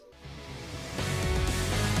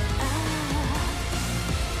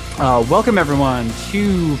Welcome everyone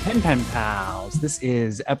to Pen Pals. This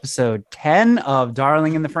is episode 10 of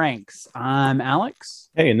Darling in the Franxx. I'm Alex.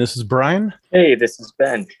 Hey, and this is Brian. Hey, this is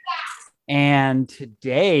Ben. And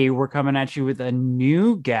today we're coming at you with a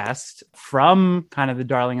new guest from kind of the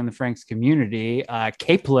Darling in the Franxx community,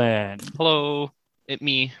 Capelin. Hello, it's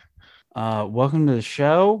me. Welcome to the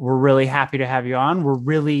show. We're really happy to have you on. We're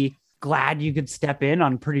really glad you could step in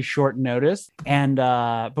on pretty short notice. And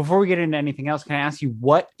before we get into anything else, can I ask you,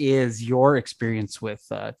 what is your experience with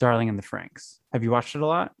Darling in the Franxx? Have you watched it a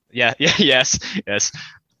lot? Yes.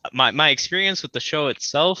 My experience with the show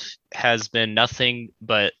itself has been nothing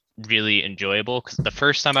but really enjoyable, because the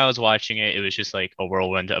first time I was watching it, it was just like a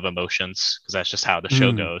whirlwind of emotions, because that's just how the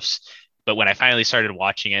show goes. But when I finally started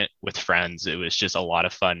watching it with friends, it was just a lot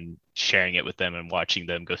of fun sharing it with them and watching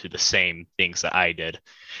them go through the same things that I did.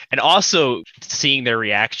 And also seeing their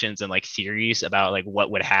reactions and like theories about like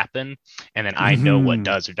what would happen. And then I know what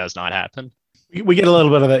does or does not happen. We get a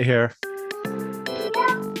little bit of that here.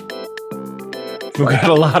 We've got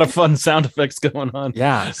a lot of fun sound effects going on.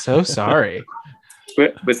 Yeah, so sorry.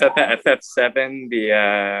 Was that the FF7,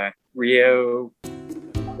 the Rio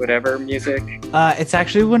whatever music? It's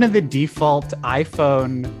actually one of the default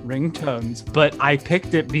iPhone ringtones, but I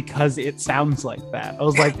picked it because it sounds like that. I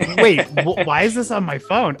was like, wait, why is this on my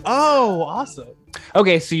phone? Oh, awesome.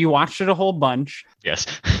 Okay, so you watched it a whole bunch. Yes.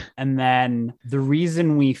 And then the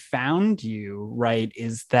reason we found you, right,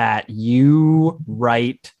 is that you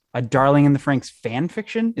write a Darling in the Franxx fan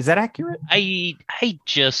fiction. Is that accurate? I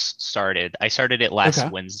just started. I started it last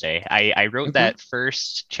Wednesday. I wrote that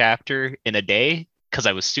first chapter in a day because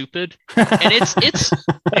I was stupid. And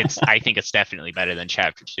it's I think it's definitely better than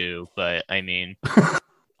chapter 2, but I mean,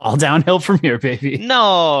 all downhill from here, baby.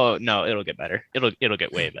 No, it'll get better. It'll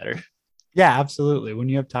get way better. Yeah, absolutely. When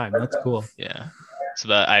you have time. That's cool. Yeah. So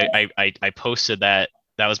I posted that.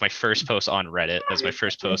 That was my first post on Reddit. That was my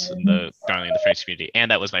first post in the Darling in the Franxx community.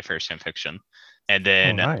 And that was my first fan fiction. And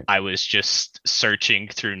then I was just searching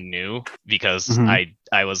through new because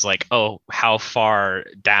I was like, oh, how far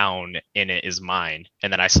down in it is mine?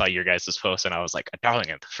 And then I saw your guys' post and I was like, a Darling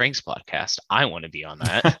in the Franxx podcast. I want to be on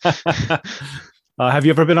that. Have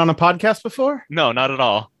you ever been on a podcast before? No, not at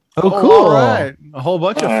all. Oh, cool. All right. A whole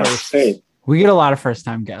bunch of firsts. Hey. We get a lot of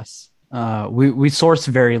first-time guests. We source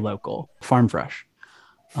very local, farm fresh.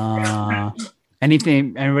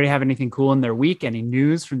 Anybody have anything cool in their week? Any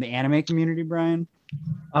news from the anime community, Brian?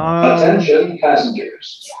 Attention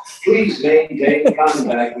passengers. Please maintain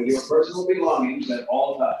contact with your personal belongings at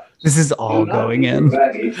all times. This is all going in.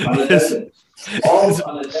 Baggage unattended. All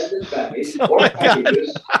unattended baggage or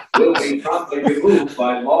packages will be promptly removed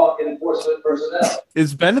by law enforcement personnel.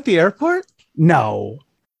 Is Ben at the airport? No.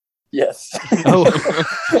 Yes. Oh,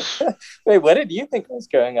 Wait, what did you think was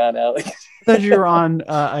going on, Alex? I thought you were on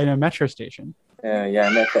in a metro station. Yeah,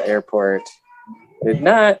 I'm at the airport. Did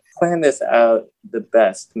not plan this out the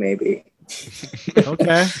best, maybe.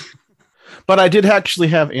 Okay. But I did actually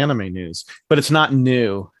have anime news, but it's not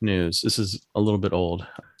new news. This is a little bit old.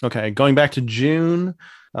 Okay, going back to June,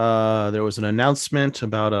 there was an announcement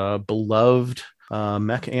about a beloved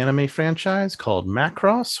mech anime franchise called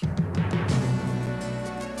Macross,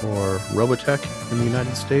 or Robotech in the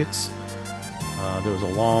United States. There was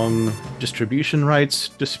a long distribution rights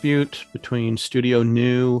dispute between Studio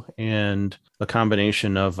New and a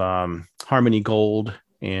combination of Harmony Gold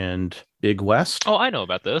and Big West. Oh, I know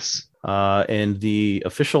about this. And the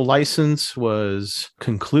official license was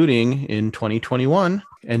concluding in 2021.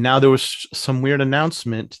 And now there was some weird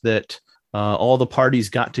announcement that all the parties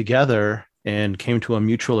got together and came to a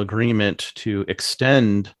mutual agreement to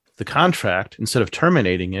extend the contract instead of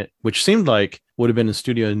terminating it, which seemed like would have been in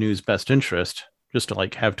Studio New's best interest, just to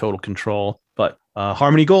like have total control. But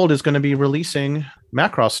Harmony Gold is going to be releasing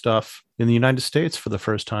Macross stuff in the United States for the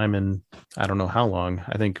first time in I don't know how long.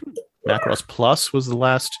 I think Macross Plus was the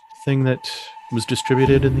last thing that was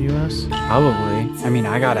distributed in the US. Probably. I mean,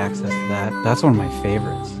 I got access to that. That's one of my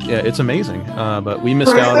favorites. Yeah, it's amazing. But we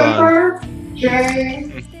missed out on.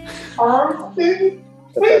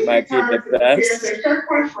 But that might be the best.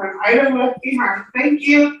 Thank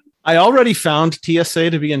you. I already found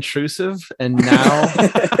TSA to be intrusive, and now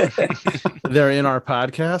they're in our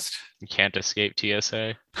podcast. You can't escape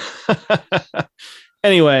TSA.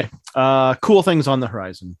 Anyway, cool things on the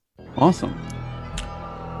horizon. Awesome.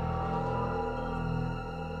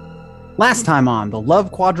 Last time on The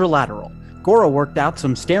Love Quadrilateral, Goro worked out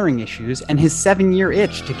some staring issues and his 7-year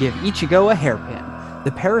itch to give Ichigo a hairpin.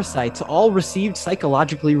 The parasites all received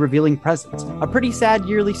psychologically revealing presents, a pretty sad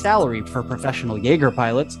yearly salary for professional Jaeger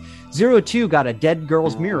pilots. 02 got a dead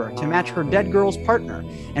girl's mirror to match her dead girl's partner,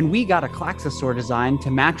 and we got a Klaxosaur design to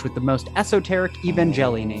match with the most esoteric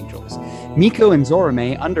Evangelion angels. Miko and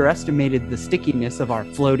Zorome underestimated the stickiness of our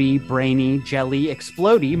floaty, brainy, jelly,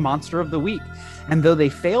 explodey monster of the week. And though they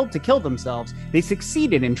failed to kill themselves, they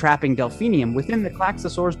succeeded in trapping Delphinium within the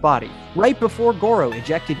Klaxosaur's body, right before Goro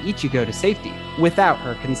ejected Ichigo to safety, without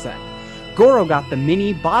her consent. Goro got the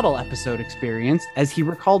mini bottle episode experience as he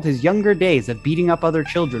recalled his younger days of beating up other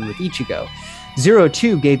children with Ichigo.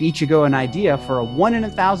 02 gave Ichigo an idea for a 1 in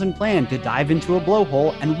 1,000 plan to dive into a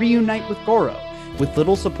blowhole and reunite with Goro. With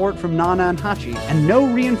little support from Nana and Hachi, and no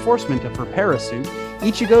reinforcement of her parasuit,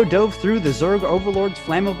 Ichigo dove through the Zerg Overlord's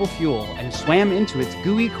flammable fuel and swam into its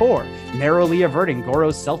gooey core, narrowly averting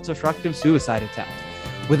Goro's self-destructive suicide attempt.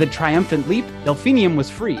 With a triumphant leap, Delphinium was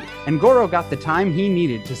free, and Goro got the time he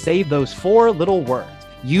needed to say those 4 little words: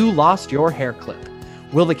 "You lost your hair clip."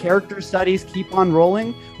 Will the character studies keep on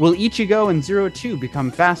rolling? Will Ichigo and 02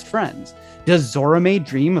 become fast friends? Does Zorome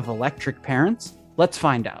dream of electric parents? Let's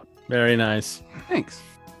find out. Very nice. Thanks.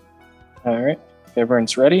 All right. If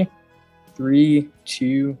everyone's ready, 3,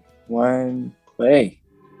 2, 1, play.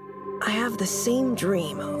 I have the same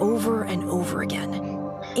dream over and over again.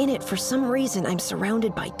 In it, for some reason, I'm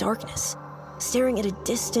surrounded by darkness, staring at a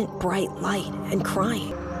distant bright light and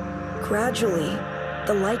crying. Gradually,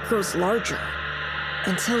 the light grows larger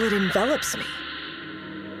until it envelops me,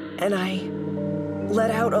 and I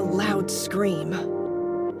let out a loud scream.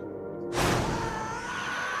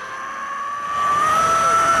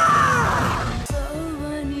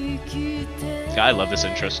 I love this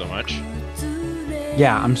intro so much.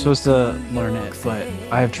 Yeah, I'm supposed to learn it, but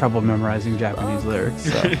I have trouble memorizing Japanese lyrics,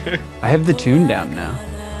 so I have the tune down now.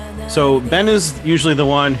 So Ben is usually the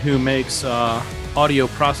one who makes audio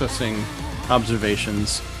processing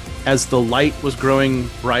observations. As the light was growing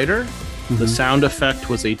brighter, the sound effect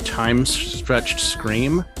was a time-stretched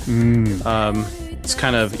scream. It's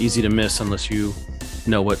kind of easy to miss unless you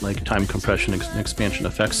know what like time compression and expansion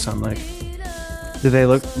effects sound like. Do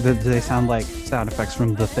they sound like sound effects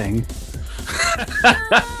from The Thing?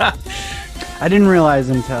 I didn't realize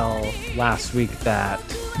until last week that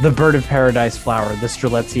the bird of paradise flower, the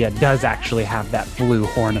Strelitzia, does actually have that blue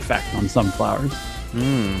horn effect on some flowers.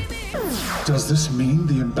 Does this mean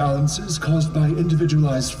the imbalances caused by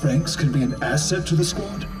individualized Franks can be an asset to the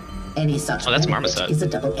squad? Any such Oh, that's benefit Marmoset. is a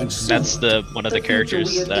double-edged sword. That's one of the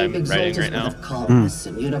characters that I'm writing right now.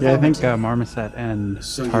 Yeah, I think Marmoset and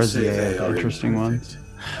So you say Tarsier they are are the interesting ones.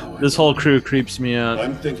 This whole crew creeps me out.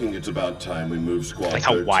 I'm thinking it's about time we move squad. Like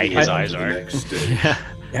how 13 wide his on to eyes the are. next stage.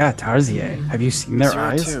 Yeah, Tarsier. Have you seen their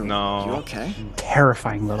eyes? No. You okay?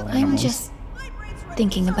 Terrifying little I'm animals. just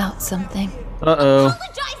thinking about something. Uh-oh.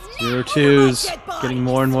 02's getting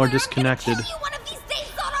more and more disconnected.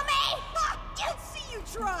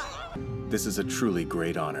 This is a truly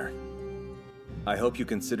great honor. I hope you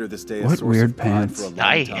consider this day a What source weird of pride for a pants. long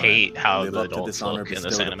I time. hate how Live the up to adults this honor look in this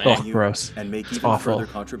bestowed anime. upon Oh, you gross. And make It's even awful. further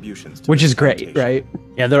contributions to Which this is great, foundation. right?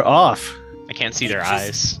 Yeah, they're off. I can't see their Just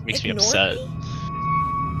eyes. Makes me ignore upset. me?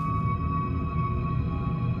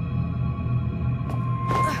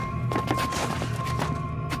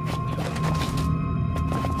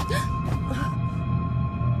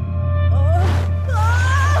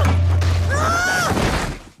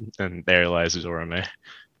 And there lies Zorome.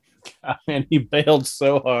 God, man, he bailed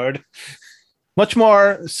so hard. Much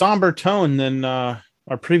more somber tone than our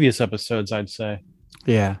previous episodes, I'd say.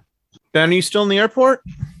 Yeah. Ben, are you still in the airport?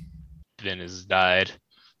 Vin has died.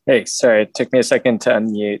 Hey, sorry, it took me a second to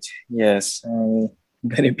unmute. Yes, I'm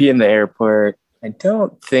going to be in the airport. I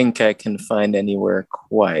don't think I can find anywhere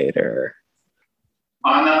quieter.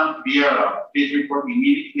 Ana Vieira, please report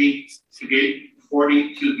immediately to gate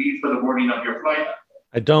 42B for the boarding of your flight.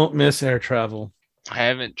 I don't miss air travel. I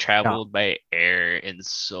haven't traveled by air in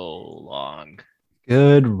so long.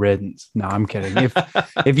 Good riddance. No, I'm kidding.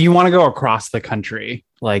 If you want to go across the country,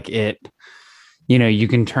 like you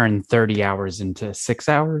can turn 30 hours into 6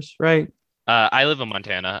 hours, right? I live in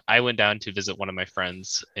Montana. I went down to visit one of my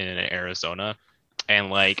friends in Arizona. And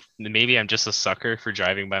like maybe I'm just a sucker for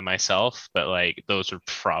driving by myself, but like those were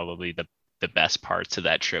probably the best parts of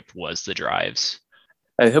that trip was the drives.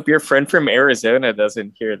 I hope your friend from Arizona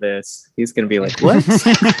doesn't hear this. He's going to be like, what?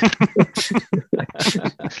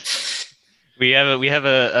 We have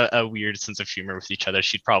a weird sense of humor with each other.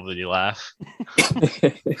 She'd probably laugh.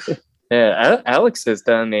 Yeah, Alex has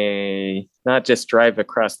done a not just drive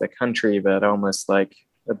across the country, but almost like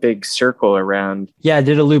a big circle around. Yeah, I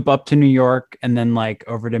did a loop up to New York and then like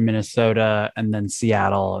over to Minnesota and then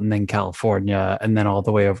Seattle and then California and then all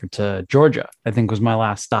the way over to Georgia, I think was my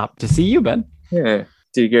last stop to see you, Ben. Yeah.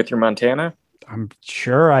 Did you go through Montana? I'm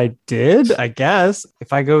sure I did, I guess.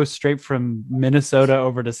 If I go straight from Minnesota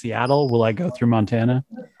over to Seattle, will I go through Montana?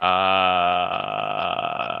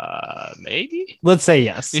 Maybe. Let's say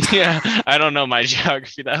yes. Yeah, I don't know my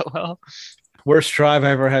geography that well. Worst drive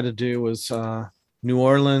I ever had to do was New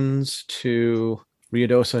Orleans to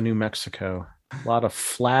Ruidoso, New Mexico. A lot of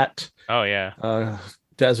flat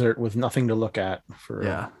desert with nothing to look at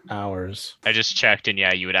for hours. I just checked, and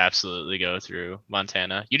yeah, you would absolutely go through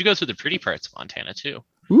Montana. You'd go through the pretty parts of Montana too.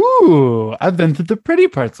 Ooh, I've been to the pretty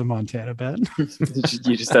parts of Montana, Ben.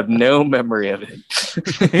 You just have no memory of it.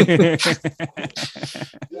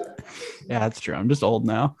 Yeah, that's true. I'm just old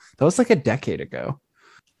now. That was like a decade ago.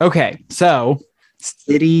 Okay, so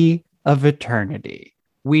City of Eternity.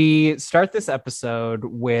 We start this episode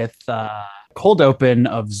with cold open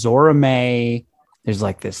of Zora May. There's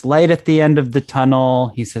like this light at the end of the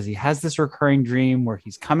tunnel. He says he has this recurring dream where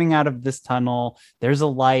he's coming out of this tunnel. There's a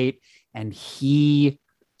light and he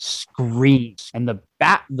screams. And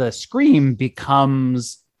the scream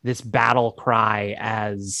becomes this battle cry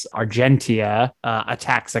as Argentia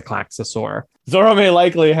attacks a Klaxosaur. Zora May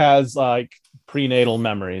likely has like prenatal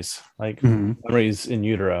memories, like memories in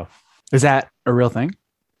utero. Is that a real thing?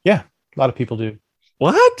 Yeah, a lot of people do.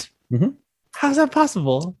 What? Mm-hmm. How's that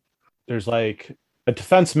possible? There's like a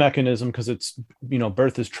defense mechanism because it's,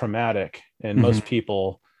 birth is traumatic, and most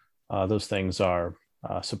people, those things are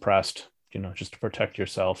suppressed, just to protect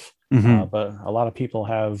yourself. But a lot of people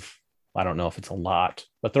have, I don't know if it's a lot,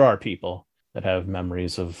 but there are people that have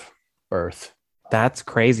memories of birth. That's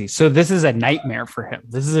crazy. So this is a nightmare for him.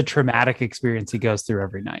 This is a traumatic experience he goes through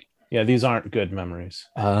every night. Yeah, these aren't good memories.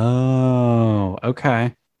 Oh,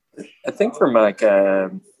 okay. I think from like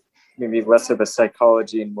maybe less of a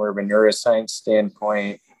psychology and more of a neuroscience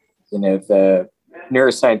standpoint, the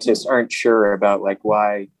neuroscientists aren't sure about like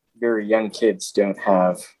why very young kids don't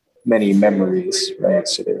have many memories, right?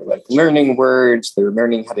 So they're like learning words, they're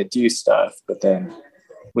learning how to do stuff, but then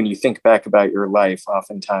when you think back about your life,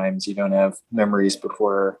 oftentimes you don't have memories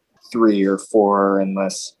before 3 or 4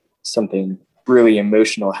 unless something really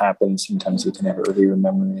emotional happens. Sometimes you can have earlier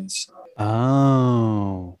memories.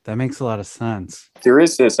 Oh, that makes a lot of sense. There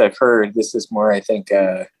is this, I've heard, this is more, I think,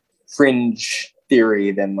 a fringe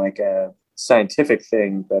theory than like a scientific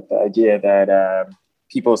thing, but the idea that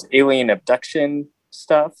people's alien abduction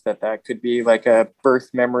stuff, that could be like a birth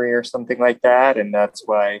memory or something like that. And that's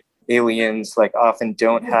why aliens like often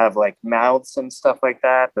don't have like mouths and stuff like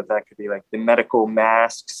that, but that could be like the medical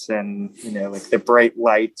masks and, like the bright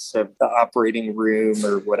lights of the operating room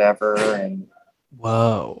or whatever. And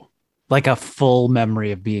whoa. Like a full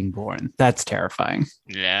memory of being born. That's terrifying.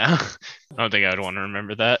 Yeah. I don't think I would want to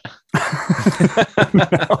remember that.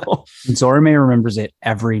 No. Zora May remembers it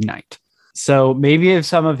every night. So maybe if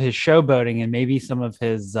some of his showboating and maybe some of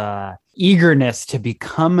his eagerness to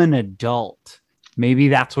become an adult, maybe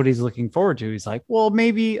that's what he's looking forward to. He's like, well,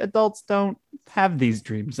 maybe adults don't have these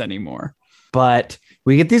dreams anymore. But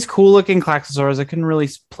we get these cool looking Klaxosaurs. I couldn't really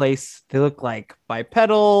place. They look like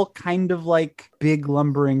bipedal, kind of like big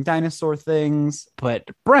lumbering dinosaur things. But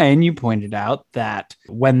Brian, you pointed out that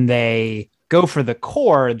when they go for the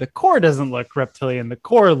core doesn't look reptilian. The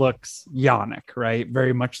core looks yonic, right?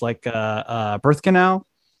 Very much like a birth canal.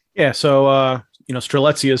 Yeah. So,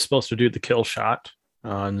 Streletsy is supposed to do the kill shot.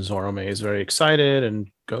 And Zora May is very excited and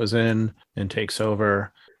goes in and takes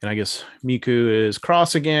over. And I guess Miku is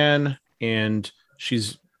cross again. And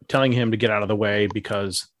she's telling him to get out of the way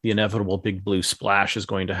because the inevitable big blue splash is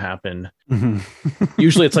going to happen.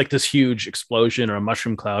 Usually it's like this huge explosion or a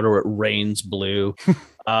mushroom cloud or it rains blue.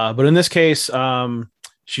 But in this case,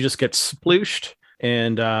 she just gets splooshed.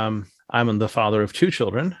 And I'm the father of 2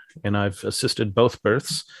 children and I've assisted both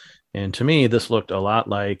births. And to me, this looked a lot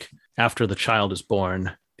like after the child is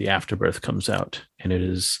born, the afterbirth comes out. And it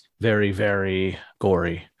is very, very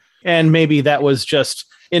gory. And maybe that was just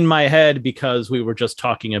in my head because we were just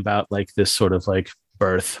talking about like this sort of like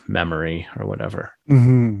birth memory or whatever.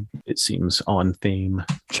 It seems on theme.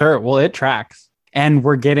 Sure. Well, it tracks. And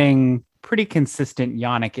we're getting pretty consistent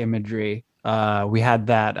yonic imagery. We had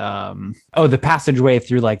that, the passageway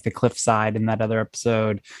through like the cliffside in that other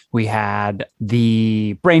episode. We had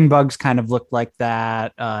the brain bugs kind of looked like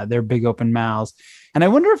that. Their big open mouths. And I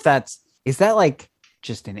wonder if is that like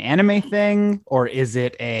just an anime thing or is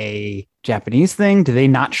it a Japanese thing? Do they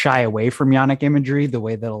not shy away from yonic imagery the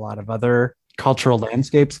way that a lot of other cultural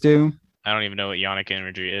landscapes do? I don't even know what yonic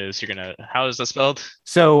imagery is. How is that spelled?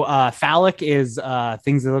 So phallic is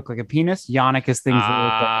things that look like a penis. Yonic is things that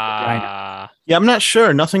look like a vagina. Yeah, I'm not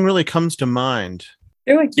sure. Nothing really comes to mind.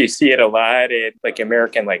 I feel like you see it a lot in like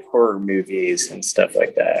American like horror movies and stuff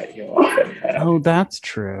like that. You often have. Oh, that's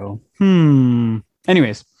true.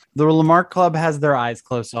 Anyways, the Lamar Club has their eyes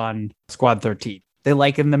close on Squad 13. They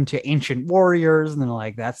liken them to ancient warriors, and they're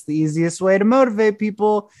like, that's the easiest way to motivate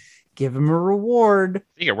people. Give them a reward.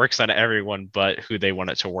 I think it works on everyone but who they want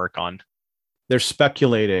it to work on. They're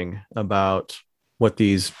speculating about what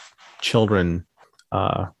these children,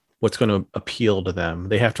 what's going to appeal to them.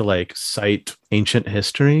 They have to like cite ancient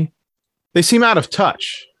history. They seem out of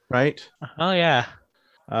touch, right? Oh, yeah.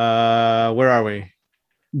 Where are we?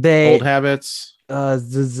 Old habits. Yeah.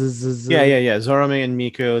 Zorome and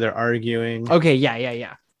Miku, they're arguing. Okay,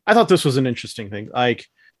 yeah. I thought this was an interesting thing. Like,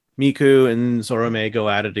 Miku and Zorome go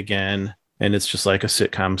at it again, and it's just like a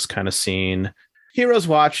sitcoms kind of scene. Hiro's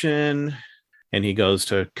watching, and he goes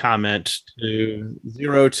to comment to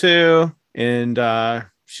 02, and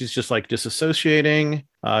she's just like disassociating.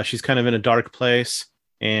 She's kind of in a dark place,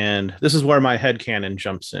 and this is where my headcanon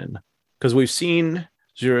jumps in, because we've seen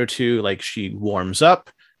 02, like she warms up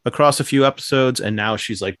across a few episodes, and now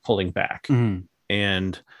she's like pulling back.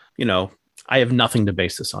 And, you know, I have nothing to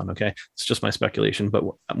base this on. Okay. It's just my speculation. But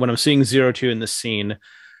when I'm seeing 02 in this scene,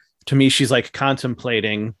 to me, she's like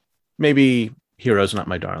contemplating, maybe Hiro's not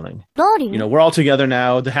my darling. You know, we're all together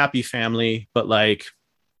now, the happy family, but like,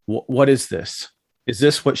 what is this? Is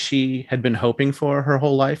this what she had been hoping for her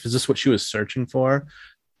whole life? Is this what she was searching for?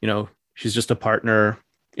 You know, she's just a partner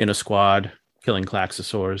in a squad killing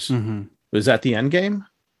Klaxosaurs. Was that the end game?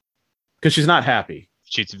 Because she's not happy.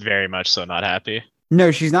 She's very much so not happy.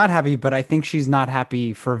 No, she's not happy, but I think she's not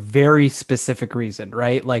happy for a very specific reason,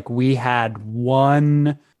 right? Like we had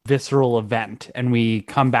one visceral event and we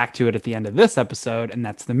come back to it at the end of this episode, and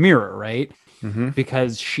that's the mirror, right?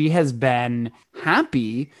 Because she has been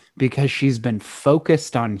happy because she's been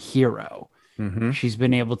focused on Hiro. She's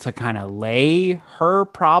been able to kind of lay her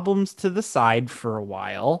problems to the side for a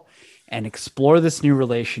while and explore this new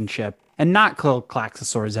relationship and not kill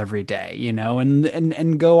Klaxosaurs every day, you know,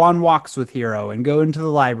 and go on walks with Hiro and go into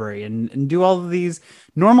the library and do all of these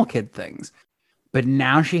normal kid things. But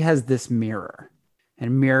now she has this mirror,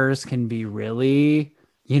 and mirrors can be really,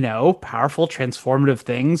 you know, powerful, transformative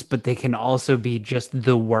things, but they can also be just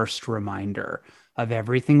the worst reminder of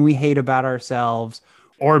everything we hate about ourselves,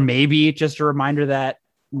 or maybe just a reminder that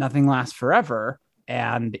nothing lasts forever.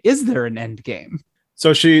 And is there an end game?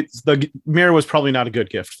 So the mirror was probably not a good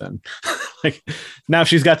gift then. Like now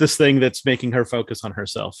she's got this thing that's making her focus on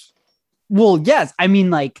herself. Well, yes. I mean,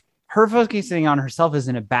 like her focusing on herself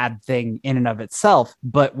isn't a bad thing in and of itself,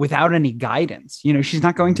 but without any guidance, you know, she's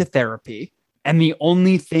not going to therapy. And the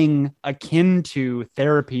only thing akin to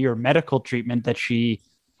therapy or medical treatment that she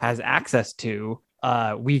has access to,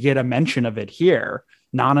 we get a mention of it here.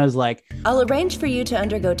 Nana's like, I'll arrange for you to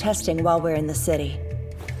undergo testing while we're in the city.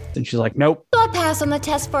 And she's like, nope. I'll pass on the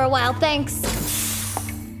test for a while, thanks.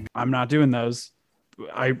 I'm not doing those.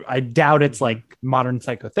 I doubt it's like modern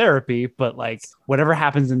psychotherapy, but like whatever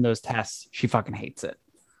happens in those tests, she fucking hates it.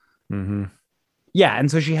 Yeah,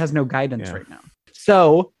 and so she has no guidance right now.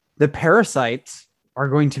 So the parasites are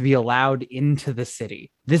going to be allowed into the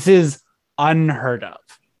city. This is unheard of.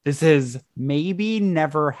 This has maybe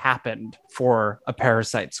never happened for a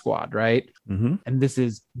parasite squad, right? And this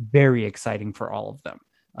is very exciting for all of them.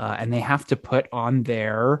 And they have to put on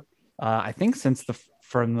their, I think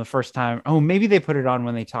from the first time, maybe they put it on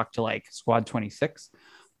when they talked to like Squad 26,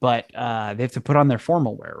 but they have to put on their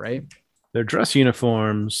formal wear, right? Their dress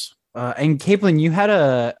uniforms. And Caitlin, you had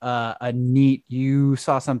you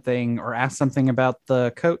saw something or asked something about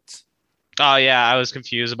the coats. Oh yeah, I was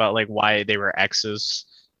confused about like why they were X's.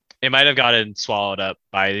 It might have gotten swallowed up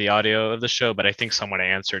by the audio of the show, but I think someone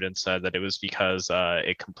answered and said that it was because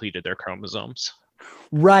it completed their chromosomes.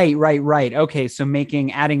 Right. Okay, so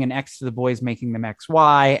adding an X to the boys, making them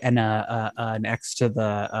XY, and an X to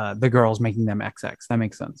the girls, making them XX. That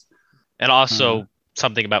makes sense. And also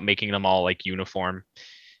something about making them all like uniform,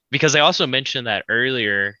 because they also mentioned that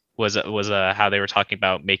earlier was how they were talking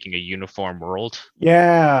about making a uniform world.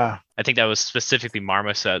 Yeah, I think that was specifically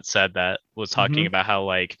Marmoset said that was talking about how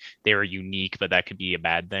like they were unique, but that could be a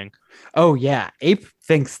bad thing. Oh yeah, Ape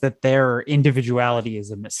thinks that their individuality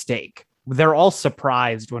is a mistake. They're all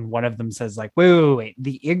surprised when one of them says like, wait,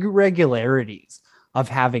 the irregularities of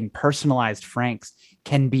having personalized Franks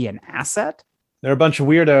can be an asset. They're a bunch of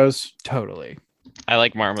weirdos. Totally. I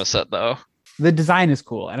like Marmoset though. The design is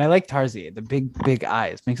cool. And I like Tarzi. The big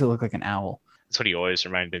eyes makes it look like an owl. That's what he always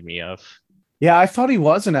reminded me of. Yeah, I thought he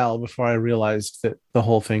was an L before I realized that the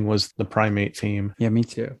whole thing was the primate theme. Yeah, me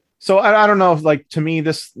too. So I don't know if, like, to me,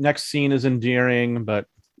 this next scene is endearing, but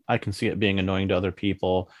I can see it being annoying to other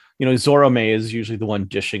people. Zorome is usually the one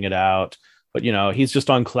dishing it out, but he's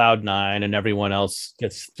just on cloud nine, and everyone else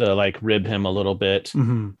gets to like rib him a little bit.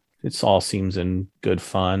 Mm-hmm. It all seems in good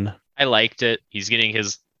fun. I liked it. He's getting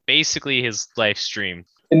basically his live stream.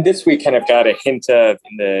 And this we kind of got a hint of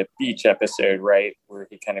in the beach episode, right? Where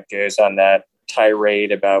he kind of goes on that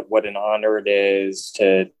tirade about what an honor it is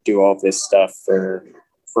to do all this stuff for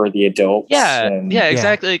the adults. Yeah,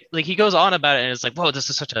 exactly. Like he goes on about it, and it's like, whoa, this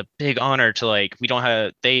is such a big honor to like. We don't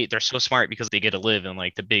have they're so smart because they get to live in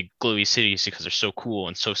like the big glowy cities because they're so cool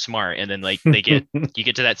and so smart. And then like you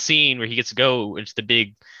get to that scene where he gets to go into the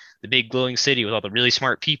big glowing city with all the really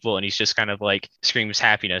smart people, and he's just kind of like screams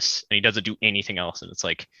happiness, and he doesn't do anything else. And it's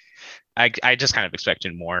like, I just kind of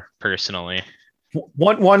expected more personally.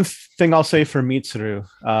 One thing I'll say for Mitsuru,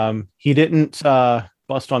 he didn't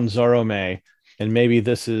bust on Zorome. And maybe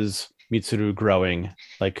this is Mitsuru growing,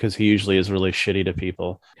 like, because he usually is really shitty to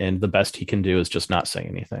people, and the best he can do is just not say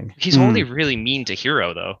anything. He's only really mean to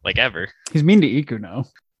Hiro, though, like ever. He's mean to Ikuno.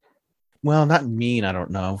 Well, not mean, I don't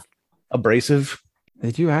know. Abrasive. They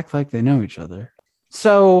do act like they know each other.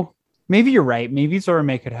 So maybe you're right. Maybe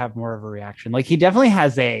Zorome could have more of a reaction. Like, he definitely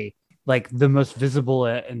has the most visible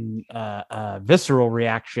and visceral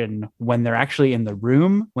reaction when they're actually in the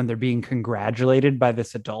room, when they're being congratulated by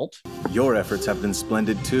this adult. Your efforts have been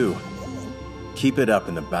splendid too. Keep it up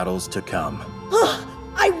in the battles to come.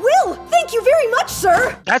 I will! Thank you very much,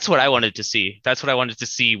 sir! That's what I wanted to see. That's what I wanted to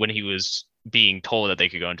see when he was being told that they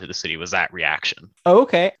could go into the city, was that reaction. Oh,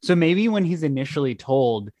 okay. So maybe when he's initially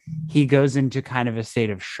told, he goes into kind of a state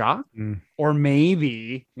of shock. Or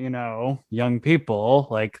maybe, young people,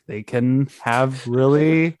 like, they can have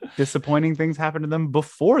really disappointing things happen to them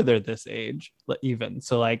before they're this age, even.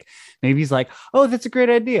 So like, maybe he's like, oh, that's a great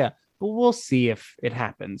idea, but we'll see if it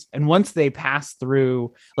happens. And once they pass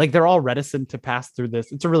through, like, they're all reticent to pass through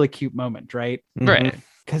this. It's a really cute moment, right? Right.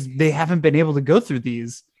 Because they haven't been able to go through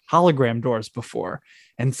these hologram doors before,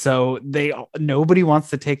 and so nobody wants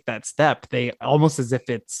to take that step. They almost as if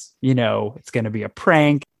it's it's going to be a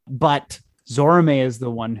prank, but Zorome is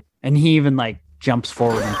the one, and he even like jumps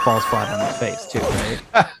forward and falls flat on his face too,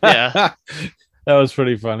 right? Yeah. That was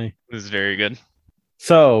pretty funny. It was very good.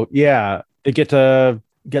 So yeah, they get to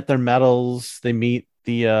get their medals. They meet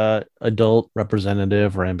the adult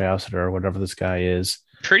representative or ambassador or whatever this guy is.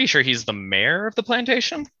 Pretty sure he's the mayor of the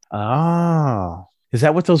plantation. Oh, is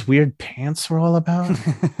that what those weird pants were all about? Is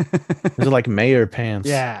it like mayor pants?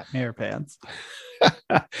 Yeah, mayor pants.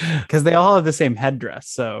 Because they all have the same headdress,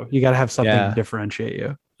 so you got to have something to differentiate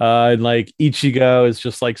you. And like Ichigo is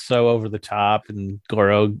just like so over the top, and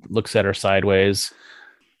Goro looks at her sideways.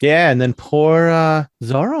 Yeah, and then poor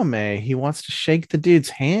Zorome, he wants to shake the dude's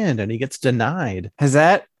hand, and he gets denied. Has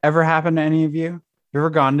that ever happened to any of you? You ever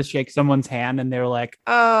gone to shake someone's hand and they were like,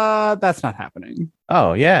 that's not happening?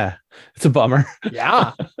 Oh, yeah. It's a bummer.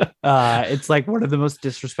 Yeah. It's like one of the most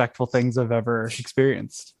disrespectful things I've ever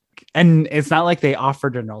experienced. And it's not like they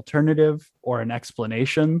offered an alternative or an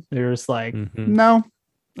explanation. They're just like, no,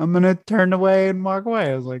 I'm going to turn away and walk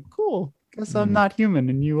away. I was like, cool. Guess I'm not human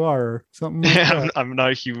and you are. Something like that. I'm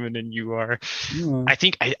not human and you are. Yeah.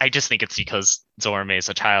 I just think it's because Zorome is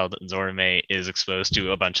a child, and Zorome is exposed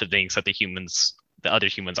to a bunch of things that the other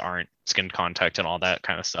humans aren't, skin contact and all that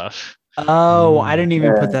kind of stuff. Oh, I didn't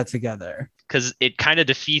even put that together. Because it kind of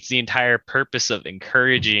defeats the entire purpose of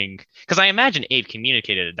encouraging. Because I imagine Abe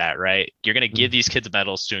communicated that, right? You're going to give these kids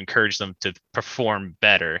medals to encourage them to perform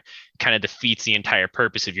better. Kind of defeats the entire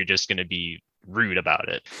purpose if you're just going to be rude about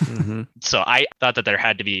it. So I thought that there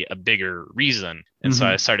had to be a bigger reason. And so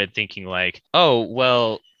I started thinking like, oh,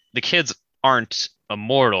 well, the kids aren't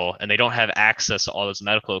immortal and they don't have access to all this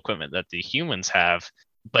medical equipment that the humans have,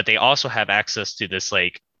 but they also have access to this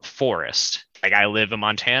like forest. Like I live in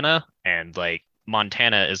Montana, and like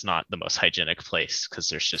Montana is not the most hygienic place because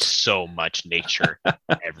there's just so much nature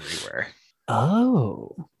everywhere.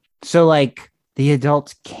 Oh, so like the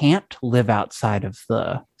adults can't live outside of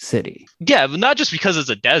the city. Yeah, but not just because it's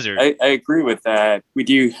a desert. I agree with that. We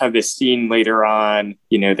do have this scene later on,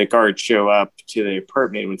 the guards show up to the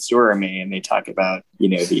apartment with Zorome and they talk about,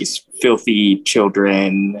 these filthy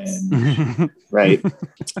children and right.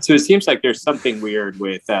 So it seems like there's something weird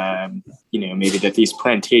with, maybe that these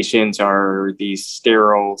plantations are these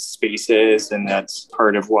sterile spaces, and that's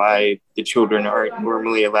part of why the children aren't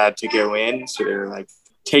normally allowed to go in. So they're like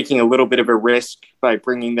taking a little bit of a risk by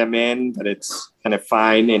bringing them in, but it's kind of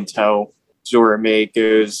fine until Zorame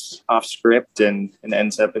goes off script and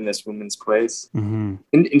ends up in this woman's place. Mm-hmm.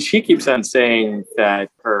 And she keeps on saying that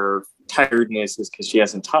her tiredness is because she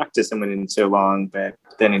hasn't talked to someone in so long, but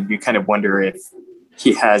then you kind of wonder if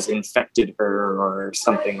he has infected her or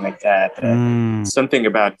something like that. Something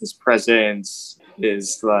about his presence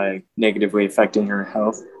is like negatively affecting her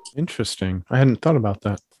health. Interesting. I hadn't thought about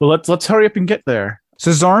that. Well, let's hurry up and get there.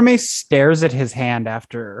 So Zorame stares at his hand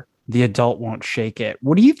after the adult won't shake it.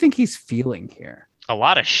 What do you think he's feeling here? A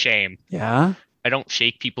lot of shame. Yeah. I don't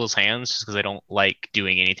shake people's hands just because I don't like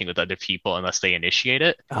doing anything with other people unless they initiate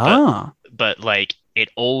it. But like, it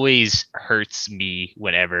always hurts me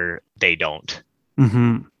whenever they don't.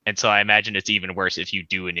 Mm-hmm. And so I imagine it's even worse if you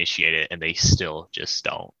do initiate it and they still just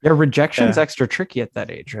don't. Yeah, rejection's extra tricky at that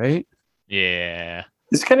age, right? Yeah.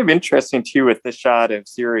 It's kind of interesting too with the shot of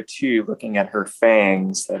 02 looking at her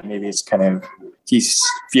fangs, that maybe it's kind of, he's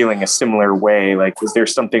feeling a similar way. Like, is there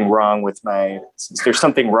something wrong with me?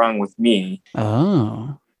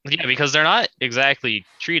 Oh. Yeah, because they're not exactly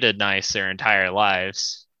treated nice their entire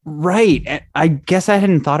lives. Right. And I guess I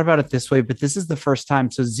hadn't thought about it this way, but this is the first time.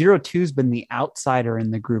 So 02's been the outsider in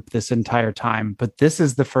the group this entire time, but this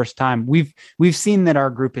is the first time we've seen that our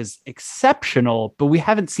group is exceptional, but we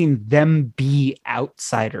haven't seen them be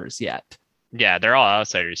outsiders yet. Yeah, they're all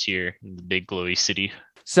outsiders here in the big glowy city.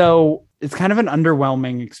 So it's kind of an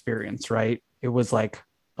underwhelming experience, right? It was like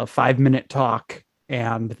a 5-minute talk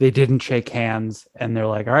and they didn't shake hands and they're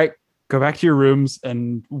like, all right, go back to your rooms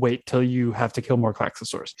and wait till you have to kill more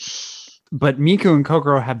Klaxosaurs. But Miku and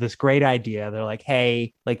Kokoro have this great idea. They're like,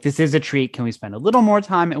 hey, like this is a treat. Can we spend a little more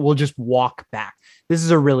time and we'll just walk back? This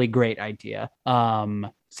is a really great idea.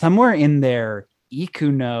 Somewhere in there,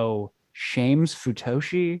 Ikuno shames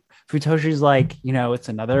Futoshi. Futoshi's like, it's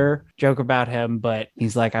another joke about him, but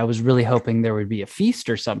he's like, I was really hoping there would be a feast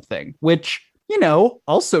or something, which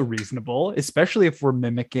also reasonable, especially if we're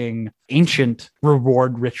mimicking ancient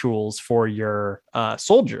reward rituals for your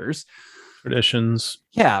soldiers. Traditions.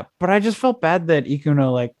 Yeah, but I just felt bad that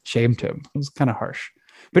Ikuno like shamed him. It was kind of harsh.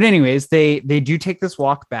 But anyways, they do take this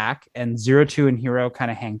walk back and 02 and Hiro kind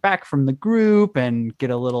of hang back from the group and get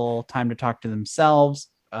a little time to talk to themselves.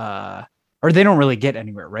 Or they don't really get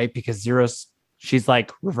anywhere, right? Because she's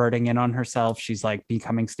like reverting in on herself. She's like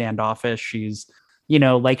becoming standoffish. She's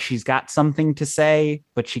like she's got something to say,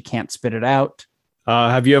 but she can't spit it out.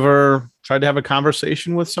 Have you ever tried to have a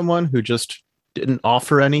conversation with someone who just didn't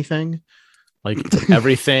offer anything? Like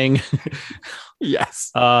everything? Yes.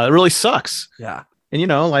 It really sucks. Yeah. And,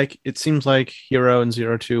 like it seems like Hiro and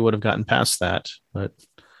 02 would have gotten past that. But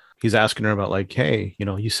he's asking her about like, hey,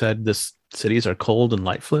 you said this cities are cold and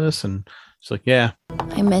lifeless. And she's like, yeah.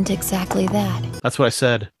 I meant exactly that. That's what I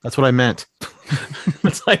said. That's what I meant.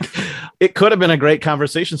 It's like, it could have been a great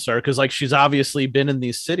conversation starter because like she's obviously been in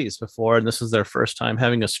these cities before and this is their first time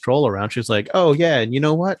having a stroll around. She's like, oh yeah, and you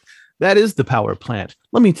know what? That is the power plant.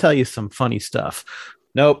 Let me tell you some funny stuff.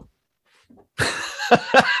 Nope.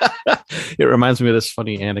 It reminds me of this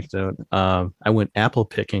funny anecdote. I went apple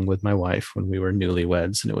picking with my wife when we were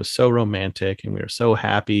newlyweds and it was so romantic and we were so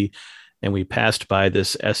happy. And we passed by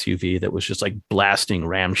this SUV that was just like blasting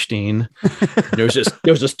Rammstein. There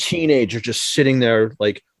was this teenager just sitting there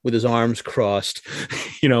like with his arms crossed,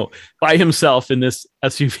 by himself in this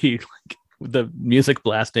SUV, like with the music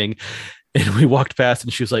blasting. And we walked past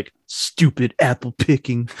and she was like, stupid apple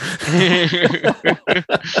picking.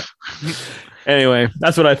 Anyway,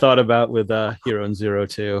 that's what I thought about with Hiro and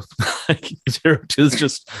 02. 02 is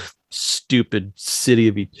just stupid city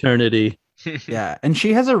of eternity. Yeah, and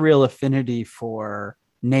she has a real affinity for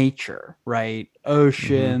nature, right?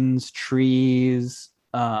 Oceans, trees,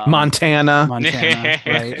 Montana, right?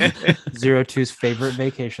 02's favorite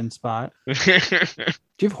vacation spot. Do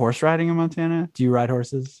you have horse riding in Montana? Do you ride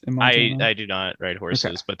horses in Montana? I do not ride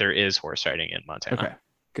horses, but there is horse riding in Montana.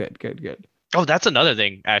 Okay, good. Oh, that's another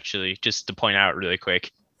thing, actually, just to point out really quick.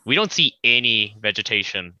 We don't see any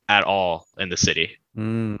vegetation at all in the city.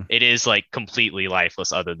 It is like completely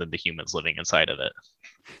lifeless other than the humans living inside of it.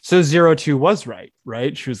 So 02 was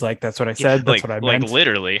right? She was like, that's what I said. That's what I meant. Like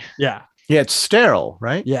literally. Yeah. Yeah, it's sterile,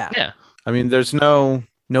 right? Yeah. I mean, there's no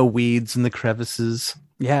weeds in the crevices.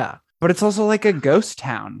 Yeah. But it's also like a ghost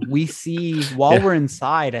town. We see while we're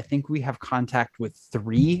inside, I think we have contact with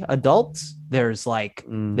 3 adults. There's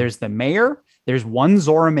there's the mayor. There's one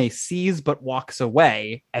Zorame sees but walks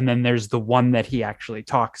away. And then there's the one that he actually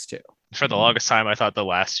talks to. For the longest time, I thought the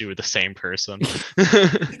last 2 were the same person.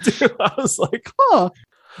 Dude, I was like, huh.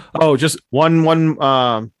 Oh, just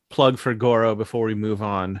one plug for Goro before we move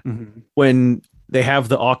on. Mm-hmm. When they have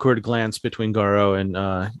the awkward glance between Goro and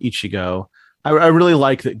Ichigo, I really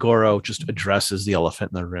like that Goro just addresses the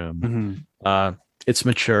elephant in the room. It's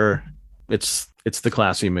mature. It's the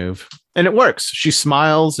classy move, and it works. She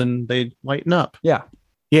smiles, and they lighten up.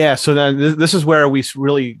 Yeah. So then this is where we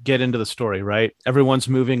really get into the story, right? Everyone's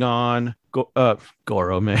moving on.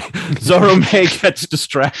 Goro May, Zoro May gets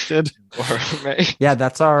distracted. Goro May. Yeah,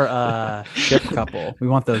 that's our ship couple. We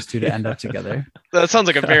want those two to end up together. That sounds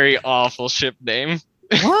like a very awful ship name.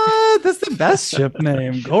 What? That's the best ship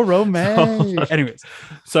name. Goro May. Anyways,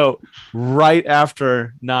 so right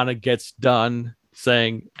after Nana gets done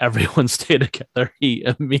saying everyone stay together, he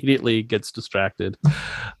immediately gets distracted.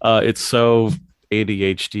 It's so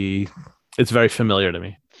ADHD. It's very familiar to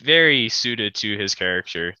me. Very suited to his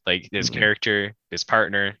character, like his character, his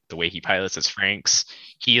partner, the way he pilots his Franks.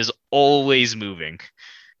 He is always moving,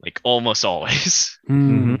 like almost always.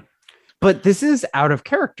 But this is out of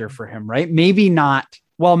character for him, right? Maybe not.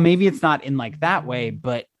 Well, maybe it's not in like that way,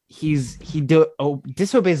 but he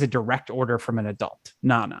disobeys a direct order from an adult,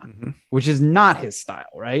 Nana, which is not his style,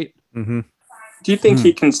 right? Do you think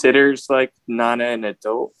he considers like Nana an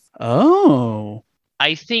adult? Oh,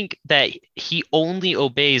 I think that he only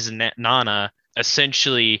obeys Nana.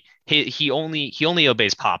 Essentially, he only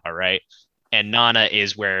obeys Papa, right? And Nana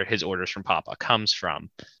is where his orders from Papa comes from.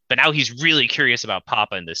 But now he's really curious about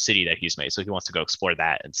Papa and the city that he's made, so he wants to go explore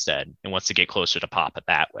that instead and wants to get closer to Papa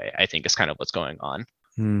that way. I think is kind of what's going on.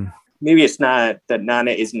 Maybe it's not that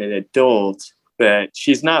Nana isn't an adult, but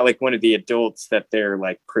she's not like one of the adults that they're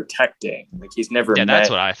like protecting. Like he's never met that's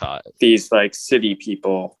what I thought. These like city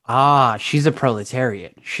people. Ah, she's a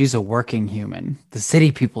proletariat. She's a working human. The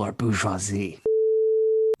city people are bourgeoisie.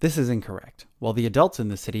 This is incorrect. While the adults in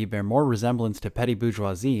the city bear more resemblance to petty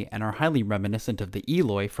bourgeoisie and are highly reminiscent of the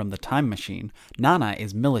Eloi from the Time Machine, Nana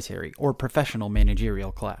is military or professional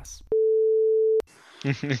managerial class.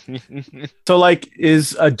 So, like,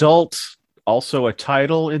 is adult also a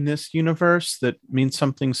title in this universe that means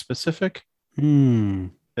something specific?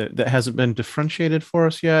 That hasn't been differentiated for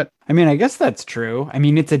us yet? I mean, I guess that's true. I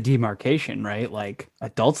mean, it's a demarcation, right? Like,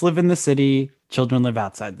 adults live in the city, children live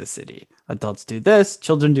outside the city. Adults do this,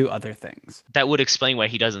 children do other things. That would explain why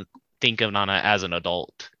he doesn't think of Nana as an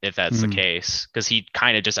adult, if that's the case, because he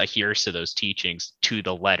kind of just adheres to those teachings to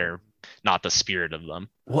the letter, not the spirit of them.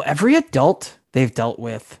 Well, every adult they've dealt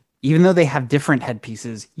with, even though they have different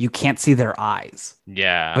headpieces, you can't see their eyes.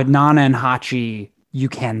 Yeah. But Nana and Hachi, you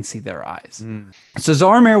can see their eyes. So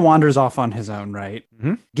Zoromir wanders off on his own, right?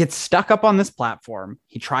 Gets stuck up on this platform.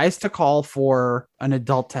 He tries to call for an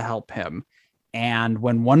adult to help him. And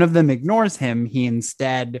when one of them ignores him, he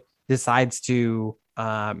instead decides to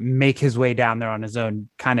make his way down there on his own,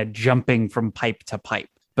 kind of jumping from pipe to pipe.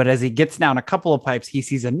 But as he gets down a couple of pipes, he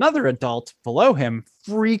sees another adult below him,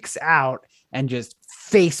 freaks out, and just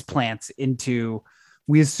face plants into,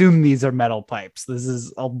 we assume these are metal pipes. This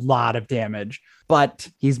is a lot of damage, but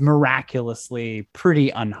he's miraculously pretty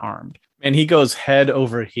unharmed. And he goes head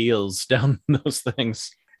over heels down those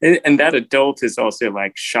things. And that adult is also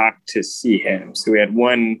like shocked to see him. So we had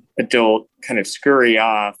one adult kind of scurry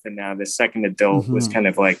off, and now the second adult was kind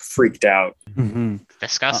of like freaked out.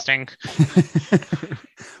 Disgusting.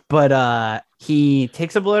 But he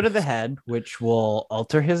takes a blow to the head, which will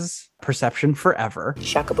alter his perception forever.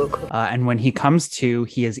 Shakabuku. And when he comes to,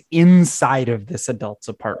 he is inside of this adult's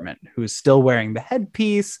apartment, who's still wearing the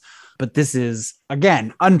headpiece. But this is,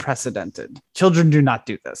 again, unprecedented. Children do not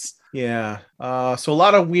do this. Yeah. So a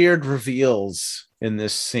lot of weird reveals in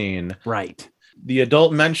this scene. Right. The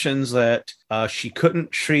adult mentions that she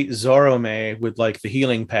couldn't treat Zorome with like the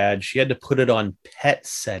healing pad. She had to put it on pet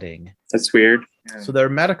setting. That's weird. Yeah. So their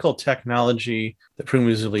medical technology that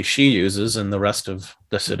presumably she uses and the rest of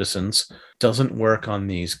the citizens doesn't work on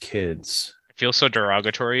these kids. It feels so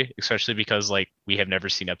derogatory, especially because like we have never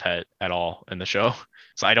seen a pet at all in the show.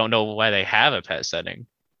 So I don't know why they have a pet setting.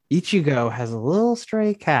 Ichigo has a little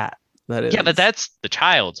stray cat. Yeah, but that's the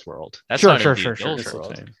child's world. That's sure.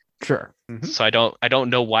 world. Sure. So I don't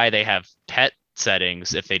know why they have pet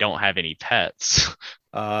settings if they don't have any pets.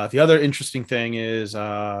 The other interesting thing is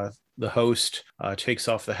the host takes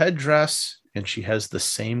off the headdress and she has the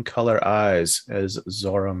same color eyes as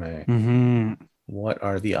Zorome. What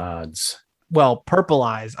are the odds? Well, purple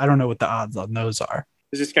eyes. I don't know what the odds on those are.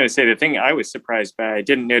 I was just going to say the thing I was surprised by, I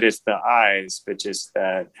didn't notice the eyes, but just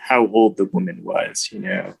that how old the woman was, you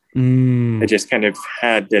know. I just kind of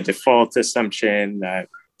had the default assumption that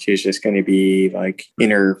she was just going to be like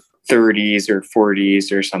in her 30s or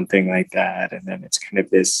 40s or something like that. And then it's kind of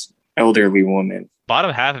this elderly woman.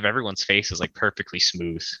 Bottom half of everyone's face is like perfectly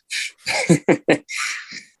smooth.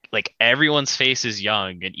 like everyone's face is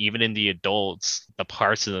young, and even in the adults, the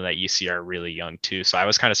parts of them that you see are really young too. So I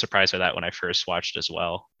was kind of surprised by that when I first watched as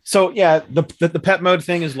well. So yeah, the pet mode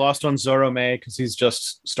thing is lost on Zorome because he's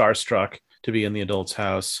just starstruck to be in the adult's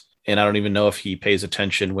house. And I don't even know if he pays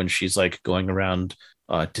attention when she's like going around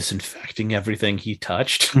disinfecting everything he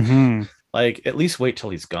touched. Mhm. Like, at least wait till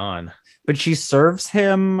he's gone. But she serves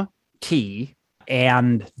him tea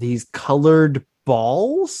and these colored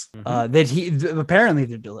balls that apparently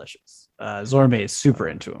they're delicious. Zorome is super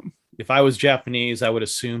into them. If I was Japanese, I would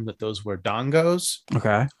assume that those were dongos.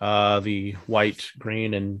 Okay. The white,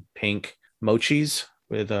 green, and pink mochis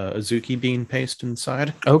with azuki bean paste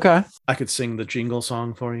inside. Okay. I could sing the jingle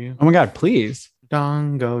song for you. Oh my God, please.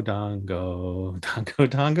 Dongo, dongo, dongo,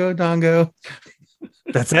 dongo, dongo.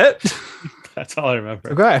 That's it? That's all I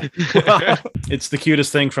remember. Okay. It's the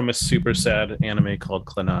cutest thing from a super sad anime called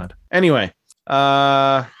Clannad. Anyway,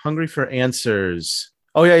 hungry for answers.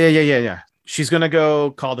 Oh, yeah. She's going to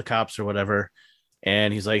go call the cops or whatever.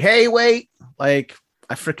 And he's like, hey, wait. Like,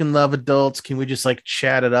 I freaking love adults. Can we just like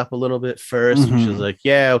chat it up a little bit first? And she's like,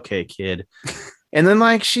 yeah, okay, kid. And then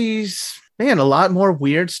like a lot more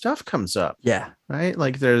weird stuff comes up. Yeah. Right?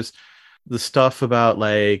 Like there's the stuff about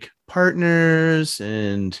like partners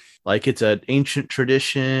and like it's an ancient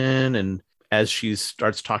tradition. And as she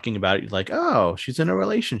starts talking about it, you're like, oh, she's in a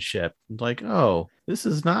relationship. Like, oh, this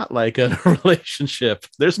is not like a relationship.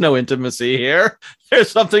 There's no intimacy here.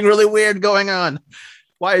 There's something really weird going on.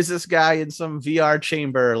 Why is this guy in some VR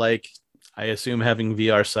chamber? Like, I assume having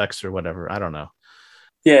VR sex or whatever. I don't know.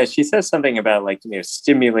 Yeah, she says something about like,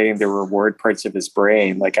 stimulating the reward parts of his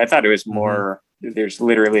brain. Like, I thought it was more, there's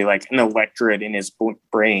literally like an electrode in his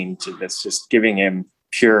brain that's just giving him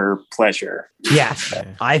pure pleasure. Yeah,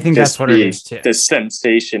 I think that's what it is too. The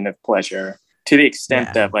sensation of pleasure, to the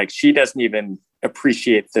extent that like she doesn't even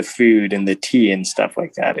appreciate the food and the tea and stuff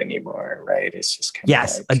like that anymore, right? It's just kind of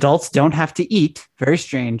like, adults don't have to eat. Very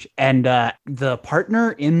strange. And the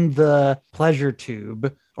partner in the pleasure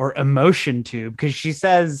tube or emotion tube, because she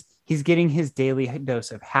says he's getting his daily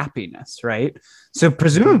dose of happiness, right? So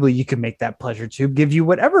presumably you can make that pleasure tube give you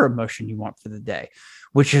whatever emotion you want for the day,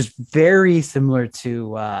 which is very similar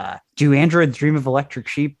to Do Androids Dream of Electric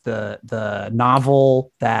Sheep, the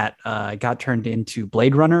novel that got turned into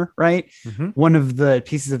Blade Runner, right? One of the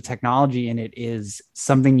pieces of technology in it is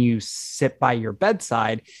something you sit by your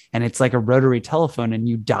bedside, and it's like a rotary telephone, and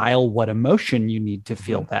you dial what emotion you need to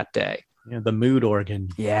feel that day. Yeah, the mood organ.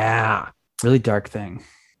 Yeah, really dark thing.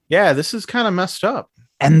 Yeah, this is kind of messed up.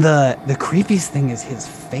 And the creepiest thing is his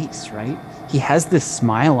face, right? He has this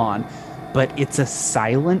smile on, but it's a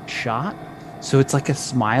silent shot. So it's like a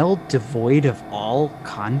smile devoid of all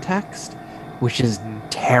context, which is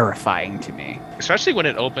terrifying to me. Especially when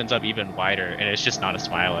it opens up even wider and it's just not a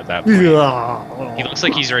smile at that point. He looks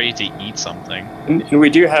like he's ready to eat something. And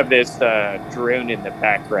we do have this drone in the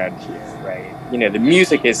background here, right? The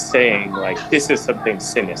music is saying like, this is something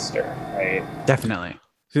sinister, right? Definitely.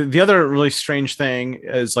 The other really strange thing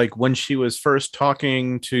is like when she was first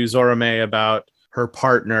talking to Zorome about her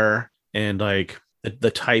partner and like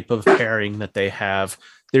the type of pairing that they have,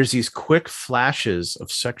 there's these quick flashes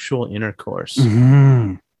of sexual intercourse.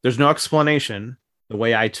 There's no explanation. The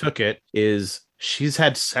way I took it is she's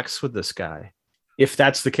had sex with this guy. If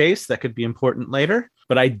that's the case, that could be important later.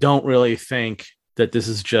 But I don't really think that this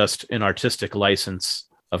is just an artistic license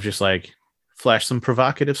of just like flash some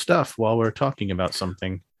provocative stuff while we're talking about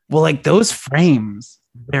something. Well, like those frames,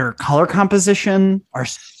 their color composition are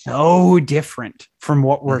so different from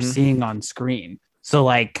what we're seeing on screen. So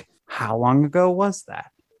like, how long ago was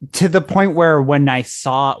that? To the point where when I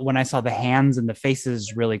saw the hands and the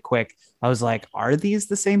faces really quick, I was like, are these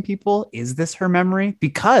the same people? Is this her memory?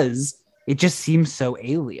 Because it just seems so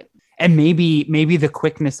alien. And maybe the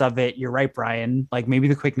quickness of it, you're right, Brian, like maybe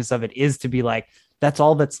the quickness of it is to be like, that's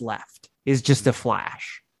all that's left is just a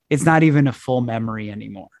flash. It's not even a full memory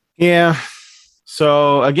anymore. Yeah.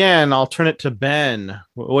 So again, I'll turn it to Ben.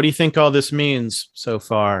 What do you think all this means so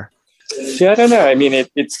far? Yeah, I don't know. I mean,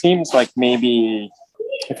 it seems like maybe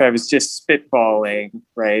if I was just spitballing,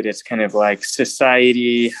 right, it's kind of like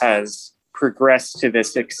society has progressed to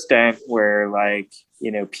this extent where like,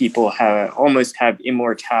 people almost have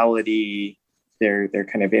immortality. They're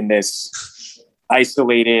kind of in this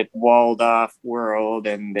isolated, walled off world,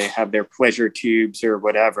 and they have their pleasure tubes or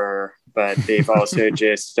whatever, but they've also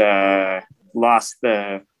just lost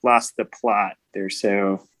the plot. They're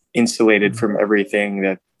so insulated from everything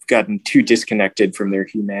that gotten too disconnected from their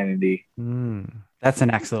humanity. That's an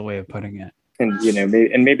excellent way of putting it.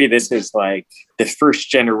 And maybe this is like the first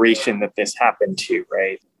generation that this happened to,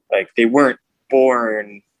 right? Like they weren't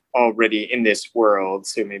born already in this world.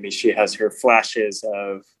 So maybe she has her flashes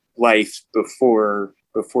of life before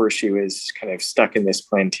she was kind of stuck in this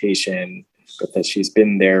plantation, but that she's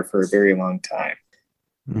been there for a very long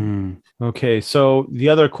time. Okay, so the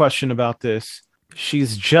other question about this,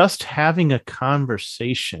 she's just having a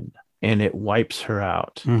conversation and it wipes her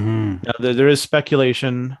out. Now, there is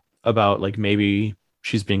speculation about like maybe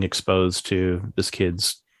she's being exposed to this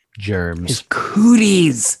kid's germs. His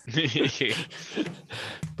cooties.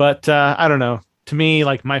 But I don't know. To me,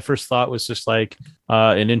 like my first thought was just like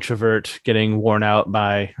an introvert getting worn out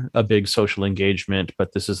by a big social engagement,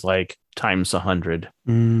 but this is like times 100.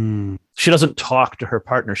 She doesn't talk to her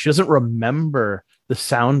partner. She doesn't remember the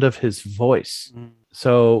sound of his voice.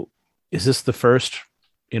 So is this the first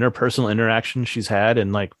interpersonal interaction she's had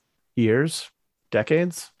in like years,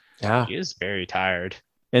 decades? Yeah. He is very tired.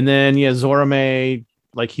 And then, Zorome,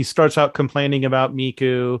 like he starts out complaining about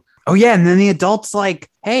Miku. Oh, yeah. And then the adult's like,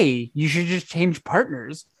 hey, you should just change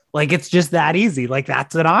partners. Like, it's just that easy. Like,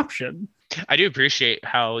 that's an option. I do appreciate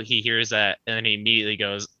how he hears that and then he immediately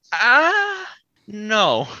goes,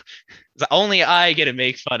 no. Only I get to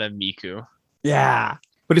make fun of Miku. Yeah.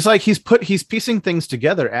 But it's like he's piecing things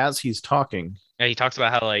together as he's talking. Yeah, he talks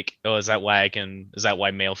about how like, is that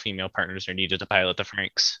why male female partners are needed to pilot the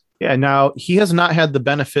Franks? Yeah, now he has not had the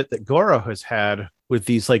benefit that Goro has had with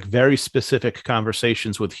these like very specific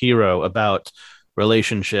conversations with Hiro about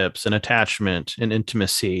relationships and attachment and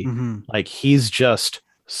intimacy. Like he's just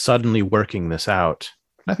suddenly working this out.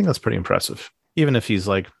 I think that's pretty impressive, even if he's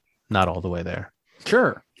like not all the way there.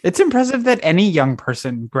 Sure. It's impressive that any young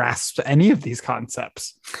person grasps any of these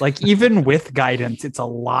concepts. Like even with guidance, it's a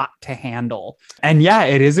lot to handle. And yeah,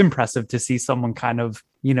 it is impressive to see someone kind of,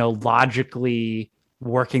 logically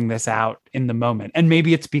working this out in the moment. And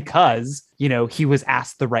maybe it's because, he was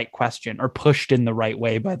asked the right question or pushed in the right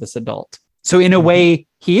way by this adult. So in a way,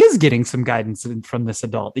 he is getting some guidance from this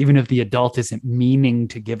adult, even if the adult isn't meaning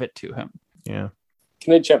to give it to him. Yeah.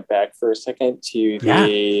 Can I jump back for a second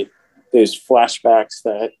to those flashbacks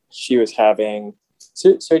that she was having?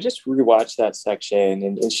 So I just rewatched that section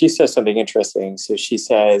and she says something interesting. So she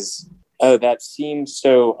says, oh, that seems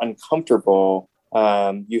so uncomfortable.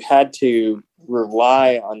 You had to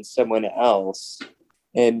rely on someone else.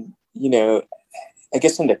 And, I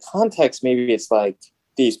guess in the context, maybe it's like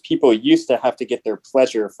these people used to have to get their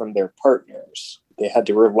pleasure from their partners. They had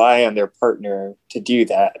to rely on their partner to do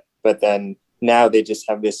that. But then now they just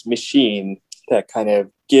have this machine that kind of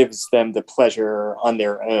gives them the pleasure on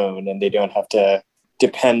their own, and they don't have to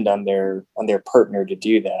depend on their partner to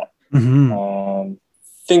do that.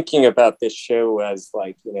 Thinking about this show as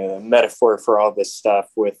like, a metaphor for all this stuff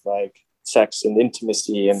with like sex and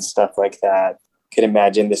intimacy and stuff like that. Could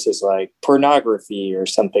imagine this is like pornography or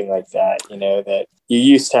something like that, that you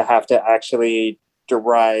used to have to actually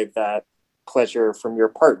derive that pleasure from your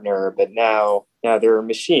partner, but now there are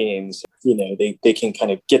machines, they can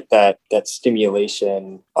kind of get that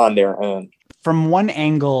stimulation on their own. From one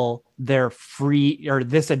angle, they're free, or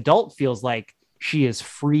this adult feels like she is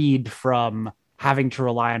freed from having to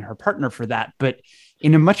rely on her partner for that. But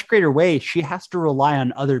in a much greater way, she has to rely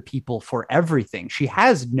on other people for everything. She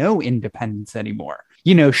has no independence anymore.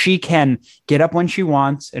 She can get up when she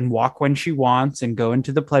wants and walk when she wants and go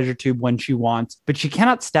into the pleasure tube when she wants, but she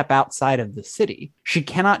cannot step outside of the city. She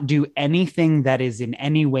cannot do anything that is in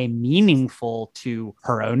any way meaningful to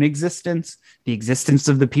her own existence, the existence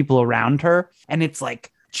of the people around her. And it's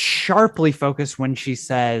like sharply focused when she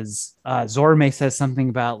says, Zorome says something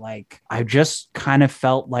about like, I just kind of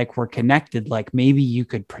felt like we're connected. Like maybe you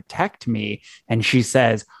could protect me. And she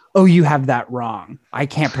says, oh, you have that wrong. I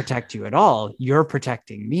can't protect you at all. You're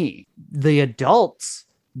protecting me. The adults,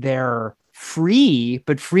 they're free,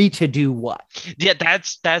 but free to do what? Yeah,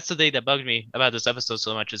 that's the thing that bugged me about this episode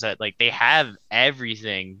so much, is that like they have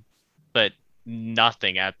everything, but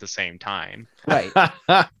nothing at the same time. Right.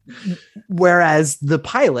 Whereas the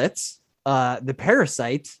pilots, the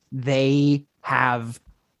parasites, they have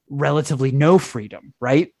relatively no freedom,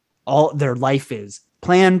 right? All their life is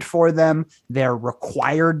planned for them. They're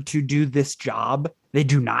required to do this job. They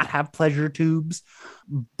do not have pleasure tubes,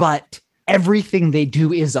 but everything they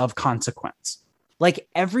do is of consequence. Like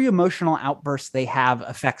every emotional outburst they have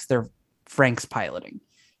affects their Frank's piloting.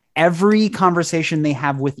 Every conversation they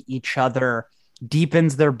have with each other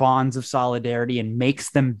deepens their bonds of solidarity and makes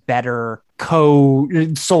them better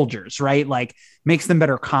soldiers, right? Like makes them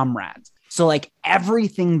better comrades. So like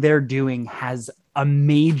everything they're doing has a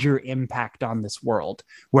major impact on this world.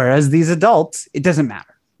 Whereas these adults, it doesn't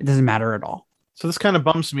matter. It doesn't matter at all. So this kind of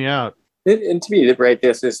bums me out. And to me, right,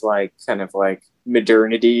 this is like kind of like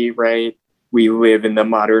modernity, right? We live in the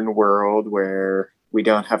modern world where, we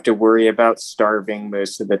don't have to worry about starving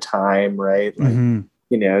most of the time, right? Like,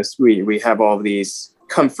 you know, so we have all these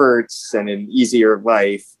comforts and an easier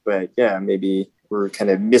life, but yeah, maybe we're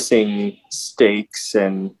kind of missing steaks,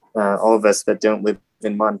 and all of us that don't live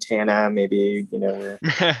in Montana, maybe, you know,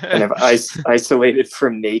 we're kind of isolated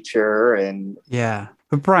from nature. And yeah.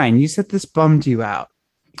 But Brian, you said this bummed you out.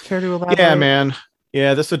 Care to elaborate? Yeah, man.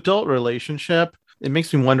 Yeah, this adult relationship, it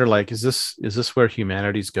makes me wonder, like, is this where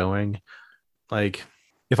humanity's going? Like,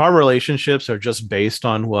 if our relationships are just based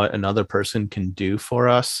on what another person can do for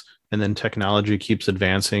us, and then technology keeps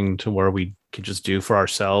advancing to where we can just do for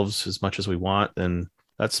ourselves as much as we want, then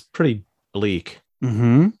that's pretty bleak.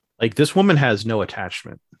 Like, this woman has no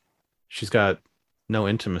attachment. She's got no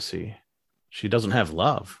intimacy. She doesn't have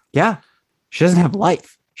love. Yeah. She doesn't have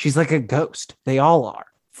life. She's like a ghost. They all are.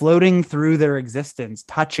 Floating through their existence,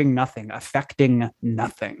 touching nothing, affecting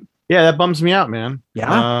nothing. Yeah, that bums me out, man.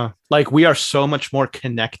 Yeah. Like, we are so much more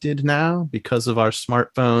connected now because of our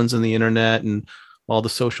smartphones and the internet and all the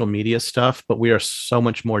social media stuff, but we are so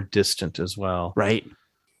much more distant as well. Right.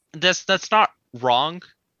 That's not wrong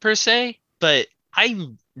per se, but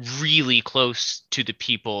I'm really close to the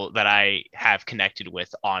people that I have connected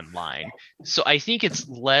with online. So I think it's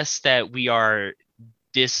less that we are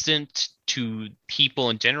distant to people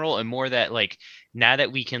in general, and more that, like, now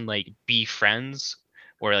that we can, like, be friends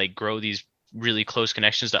or, like, grow these really close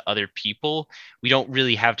connections to other people, we don't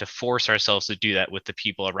really have to force ourselves to do that with the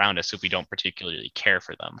people around us if we don't particularly care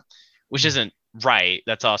for them, which isn't right.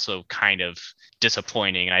 That's also kind of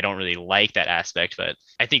disappointing, and I don't really like that aspect, but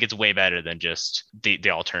I think it's way better than just the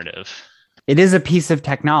alternative. It is a piece of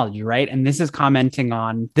technology, right? And this is commenting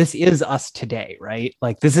on, this is us today, right?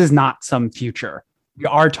 Like, this is not some future. We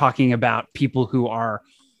are talking about people who are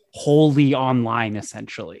wholly online,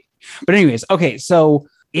 essentially. But anyways, okay, so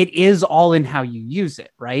it is all in how you use it,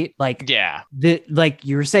 right? Like, yeah, like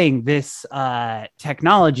you were saying, this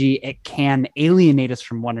technology, it can alienate us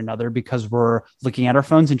from one another because we're looking at our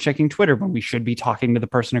phones and checking Twitter when we should be talking to the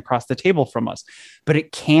person across the table from us. But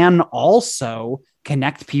it can also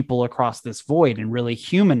connect people across this void and really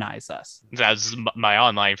humanize us. My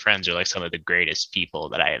online friends are like some of the greatest people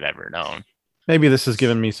that I have ever known. Maybe this has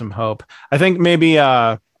given me some hope. I think maybe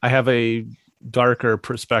I have a darker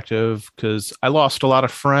perspective because I lost a lot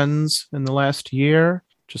of friends in the last year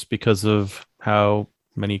just because of how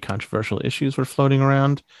many controversial issues were floating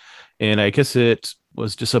around. And I guess it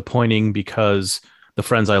was disappointing because the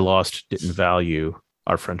friends I lost didn't value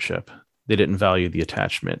our friendship. They didn't value the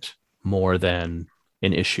attachment more than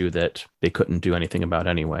an issue that they couldn't do anything about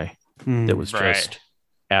anyway. That was just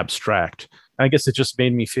abstract. I guess it just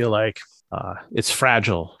made me feel like it's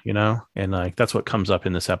fragile, you know? And like, that's what comes up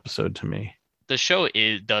in this episode to me. The show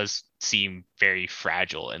does seem very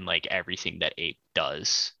fragile in, like, everything that Ape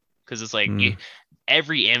does, because it's like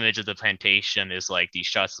every image of the plantation is like these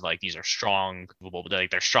shots of, like, these are strong, like,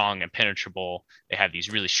 they're strong and penetrable. They have these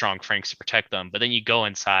really strong Franks to protect them, but then you go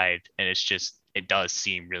inside and it does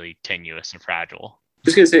seem really tenuous and fragile. I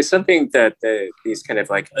was going to say something that these kind of,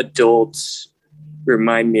 like, adults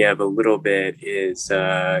remind me of a little bit is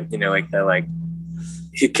you know, like the, like,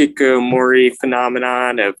 hikikomori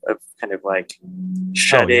phenomenon of kind of like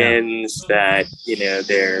shut-ins that, you know,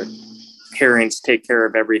 their parents take care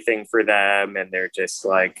of everything for them and they're just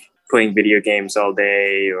like playing video games all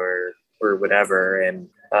day or whatever. And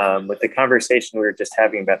with the conversation we were just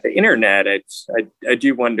having about the internet, I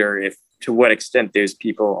do wonder if to what extent those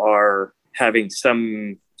people are having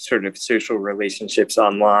some sort of social relationships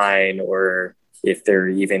online, or if they're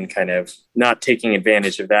even kind of not taking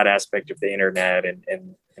advantage of that aspect of the internet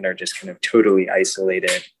and are just kind of totally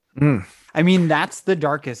isolated. I mean, that's the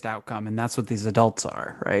darkest outcome, and that's what these adults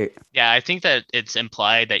are, right? Yeah, I think that it's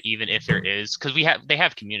implied that even if there is, because they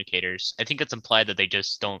have communicators, I think it's implied that they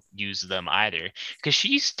just don't use them either. Because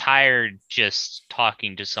she's tired just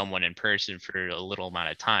talking to someone in person for a little amount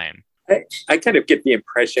of time. I kind of get the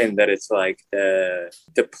impression that it's like the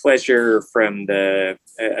pleasure from I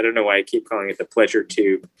don't know why I keep calling it the pleasure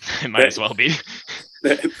tube. It might as well be.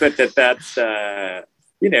 But that's,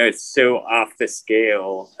 you know, it's so off the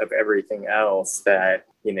scale of everything else that,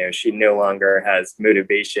 you know, she no longer has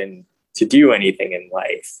motivation to do anything in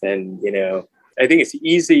life. And, you know, I think it's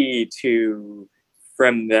easy to,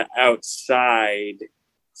 from the outside,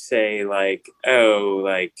 say like, oh,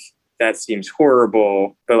 like, that seems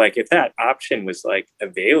horrible. But like, if that option was like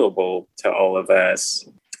available to all of us,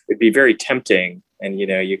 it'd be very tempting. And, you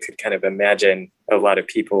know, you could kind of imagine a lot of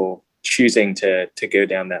people choosing to go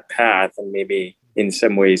down that path. And maybe in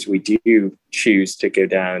some ways we do choose to go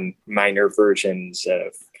down minor versions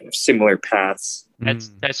of kind of similar paths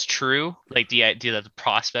That's true. Like the idea that the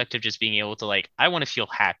prospect of just being able to like, I want to feel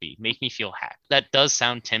happy, make me feel happy. That does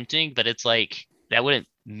sound tempting, but it's like that wouldn't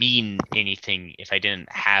mean anything if I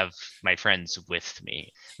didn't have my friends with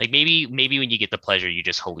me. Like maybe when you get the pleasure, you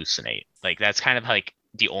just hallucinate. Like that's kind of like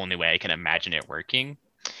the only way I can imagine it working.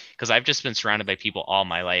 Because I've just been surrounded by people all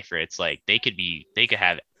my life where it's like they could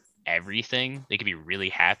have everything, they could be really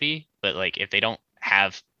happy, but like if they don't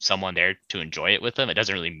have someone there to enjoy it with them, it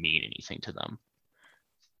doesn't really mean anything to them.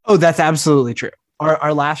 Oh, that's absolutely true.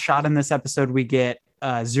 Our last shot in this episode, we get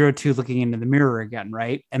 02 looking into the mirror again,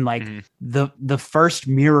 right? And like the first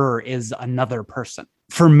mirror is another person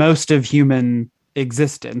for most of human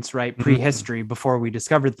existence, right? Prehistory, before we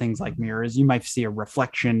discovered things like mirrors, you might see a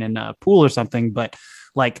reflection in a pool or something, but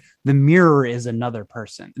like the mirror is another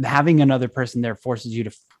person. Having another person there forces you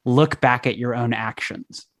to look back at your own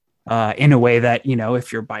actions in a way that, you know,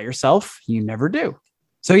 if you're by yourself, you never do.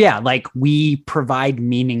 So yeah, like we provide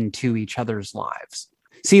meaning to each other's lives.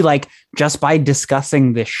 See, like just by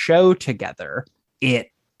discussing this show together,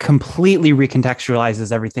 it completely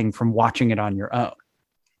recontextualizes everything from watching it on your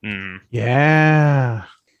own. Yeah.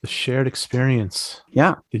 The shared experience.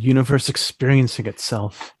 Yeah. The universe experiencing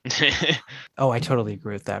itself. Oh, I totally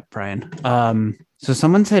agree with that, Brian. So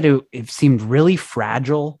someone said it seemed really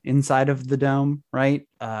fragile inside of the dome, right?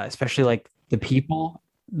 Especially like the people.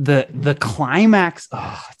 The climax,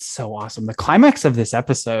 it's so awesome. The climax of this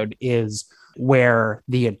episode is where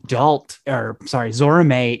Zorome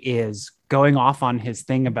is going off on his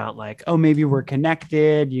thing about like, oh, maybe we're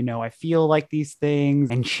connected, you know, I feel like these things.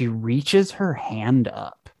 And she reaches her hand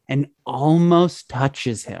up and almost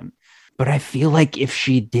touches him. But I feel like if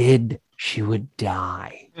she did, she would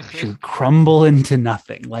die. She would crumble into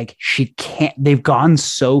nothing. Like she can't, they've gone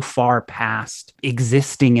so far past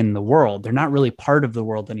existing in the world. They're not really part of the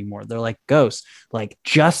world anymore. They're like ghosts. Like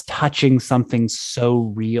just touching something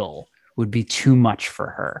so real would be too much for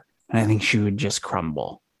her. And I think she would just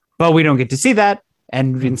crumble. But we don't get to see that.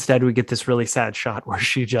 And instead we get this really sad shot where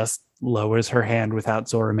she just lowers her hand without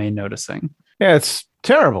Zorome noticing. Yeah, it's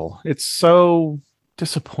terrible. It's so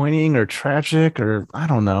disappointing or tragic or I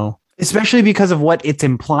don't know. Especially because of what it's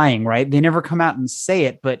implying, right? They never come out and say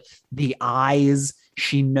it, but the eyes,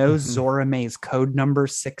 she knows Zorome's code number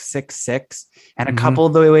 666. And a couple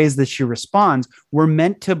of the ways that she responds, we're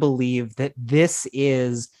meant to believe that this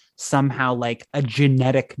is somehow like a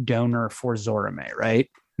genetic donor for Zorome, right?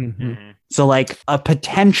 So like a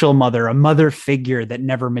potential mother, a mother figure that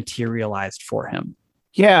never materialized for him.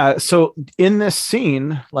 Yeah. So in this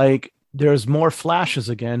scene, like there's more flashes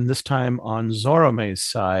again, this time on Zorome's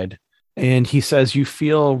side. And he says, you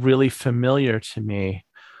feel really familiar to me.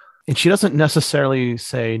 And she doesn't necessarily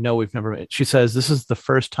say, no, we've never met. She says, this is the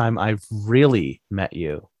first time I've really met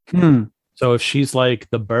you. So if she's like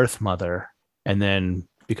the birth mother, and then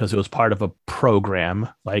because it was part of a program,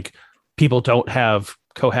 like people don't have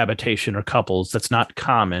cohabitation or couples. That's not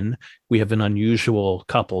common. We have an unusual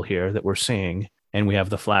couple here that we're seeing. And we have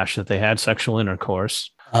the flash that they had sexual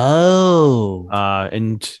intercourse. Oh.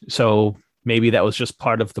 And so maybe that was just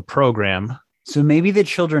part of the program. So maybe the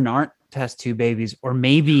children aren't test tube babies, or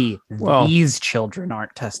maybe these children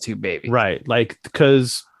aren't test tube babies. Right. Like,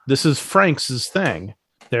 because this is Frank's thing.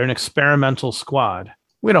 They're an experimental squad.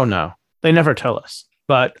 We don't know. They never tell us.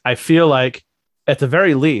 But I feel like at the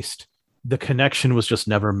very least, the connection was just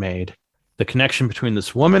never made. The connection between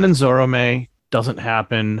this woman and Zorome doesn't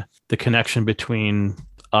happen. The connection between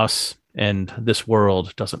us and this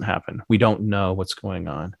world doesn't happen. We don't know what's going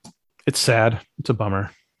on. It's sad. It's a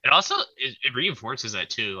bummer. It also it reinforces that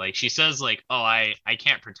too. Like she says, like, "Oh, I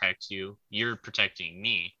can't protect you. You're protecting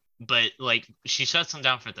me." But like she shuts him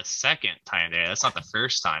down for the second time there. That's not the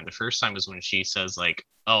first time. The first time was when she says, like,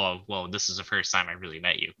 "Oh, well, this is the first time I really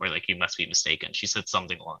met you," or like, "You must be mistaken." She said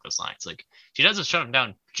something along those lines. Like she doesn't shut him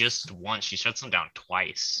down just once. She shuts him down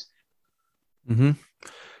twice.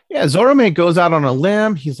 Yeah, Zorome goes out on a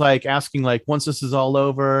limb. He's like asking, like, once this is all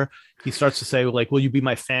over, he starts to say, like, will you be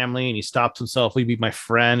my family? And he stops himself. Will you be my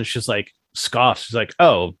friend? She's like, scoffs. She's like,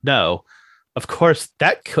 oh, no, of course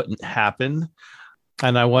that couldn't happen.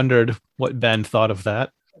 And I wondered what Ben thought of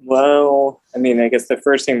that. Well, I mean, I guess the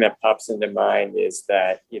first thing that pops into mind is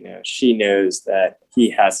that, you know, she knows that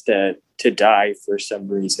he has to die for some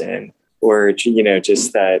reason, or, you know,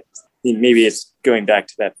 just that maybe it's going back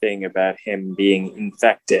to that thing about him being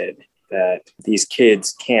infected, that these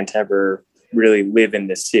kids can't ever really live in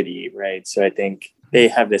the city, right? So I think they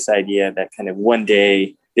have this idea that kind of one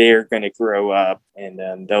day they're going to grow up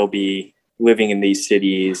and they'll be living in these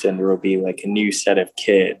cities and there will be like a new set of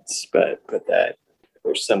kids, but that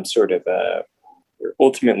there's some sort of a they're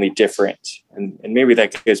ultimately different. And maybe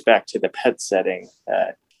that goes back to the pet setting.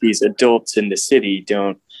 These adults in the city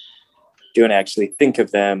don't actually think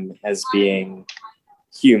of them as being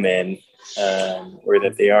human, or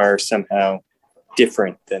that they are somehow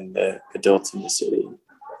different than the adults in the city.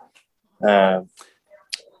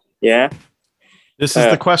 Yeah. This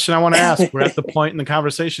is the question I want to ask. We're at the point in the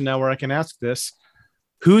conversation now where I can ask this.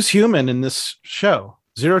 Who's human in this show?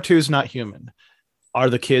 02 is not human. Are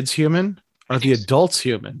the kids human? Are the adults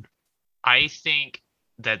human? I think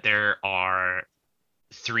that there are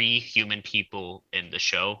 3 human people in the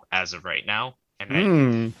show as of right now.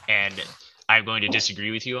 And I'm going to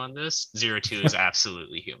disagree with you on this. 02 is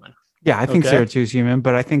absolutely human. Yeah, I think 02 is human,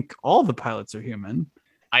 but I think all the pilots are human.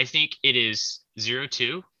 I think it is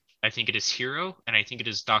 02. I think it is Hiro, and I think it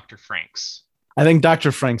is Dr. Franks. I think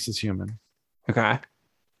Dr. Franks is human. Okay.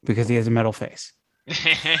 Because he has a metal face.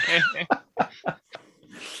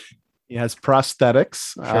 He has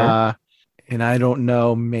prosthetics. Sure. And I don't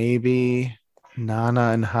know, maybe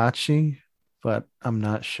Nana and Hachi, but I'm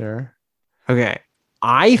not sure. Okay.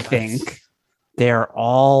 I think they're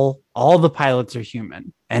all the pilots are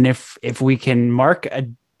human. And if we can mark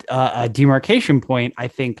a demarcation point, I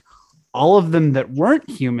think all of them that weren't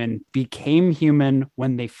human became human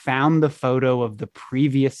when they found the photo of the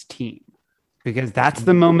previous team, because that's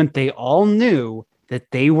the moment they all knew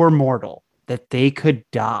that they were mortal, that they could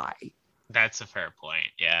die. That's a fair point.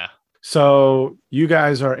 Yeah. So you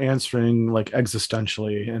guys are answering like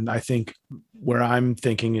existentially, and I think where I'm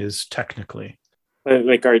thinking is technically.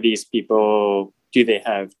 Like, are these people, do they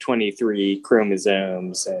have 23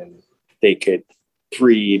 chromosomes and they could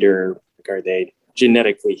breed, or are they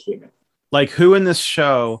genetically human? Like, who in this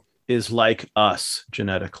show is like us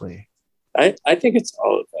genetically? I think it's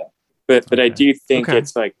all of them. But I do think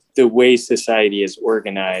it's like the way society is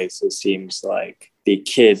organized, it seems like the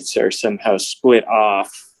kids are somehow split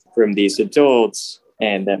off from these adults,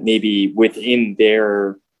 and that maybe within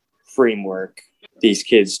their framework, these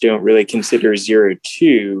kids don't really consider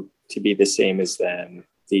 02 to be the same as them.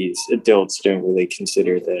 These adults don't really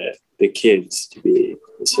consider the kids to be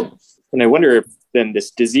the same. And I wonder if then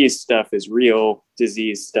this disease stuff is real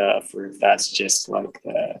disease stuff, or if that's just like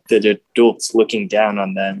the adults looking down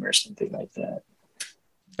on them or something like that.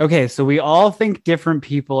 Okay, so we all think different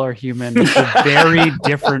people are human for very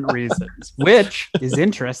different reasons, which is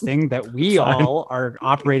interesting that we all are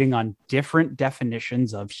operating on different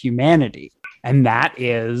definitions of humanity. And that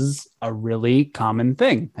is a really common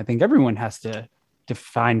thing. I think everyone has to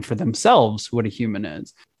define for themselves what a human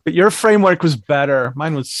is. But your framework was better.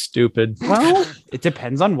 Mine was stupid. Well, it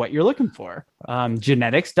depends on what you're looking for.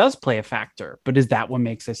 Genetics does play a factor, but is that what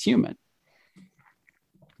makes us human?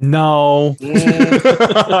 No.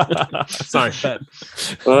 Sorry, Ben.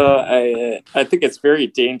 Well, I think it's very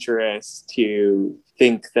dangerous to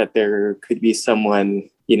think that there could be someone,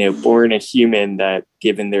 born a human that,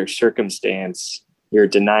 given their circumstance, you're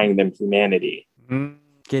denying them humanity.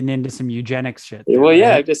 Getting into some eugenics shit. Well, right?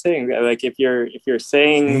 Yeah, I'm just saying, like, if you're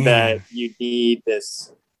saying that you need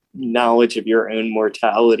this knowledge of your own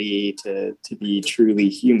mortality to be truly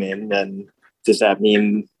human, then does that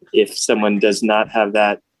mean if someone does not have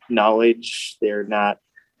that knowledge, they're not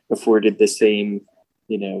afforded the same,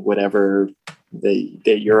 whatever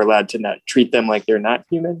that you're allowed to not treat them like they're not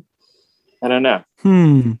human? I don't know.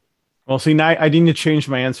 Well, see, now I need to change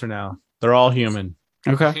my answer now. They're all human.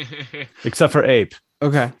 Okay. Except for ape.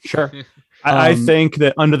 Okay, sure. I think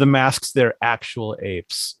that under the masks, they're actual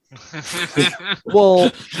apes.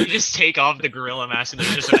 Well, you just take off the gorilla mask and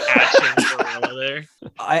there's just an action gorilla there.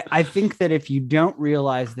 I think that if you don't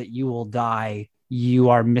realize that you will die, you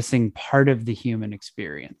are missing part of the human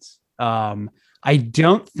experience. I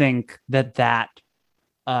don't think that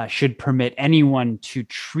should permit anyone to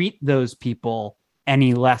treat those people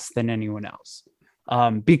any less than anyone else,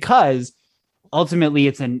 because ultimately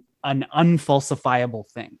it's an unfalsifiable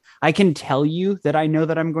thing. I can tell you that I know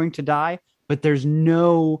that I'm going to die, but there's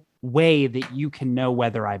no way that you can know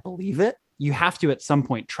whether I believe it. You have to at some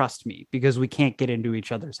point trust me, because we can't get into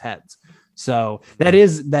each other's heads. So that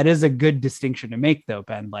is a good distinction to make, though,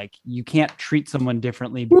 Ben. Like, you can't treat someone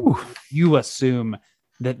differently. You assume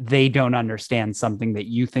that they don't understand something that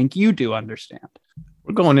you think you do understand.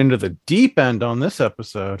 We're going into the deep end on this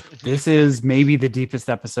episode. This is maybe the deepest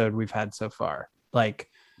episode we've had so far. Like,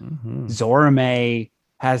 Zorame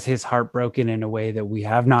has his heart broken in a way that we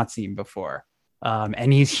have not seen before.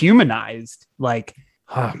 And he's humanized. Like,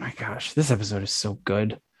 oh my gosh, this episode is so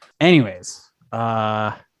good. Anyways,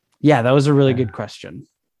 yeah, that was a really good question.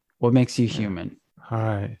 What makes you human? All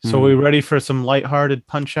right. So we ready for some lighthearted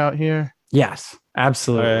punch out here? Yes,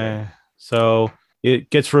 absolutely. So It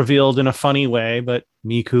gets revealed in a funny way, but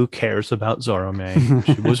Miku cares about Zorome.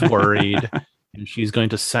 She was worried, and she's going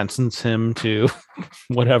to sentence him to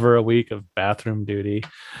whatever a week of bathroom duty.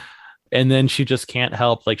 And then she just can't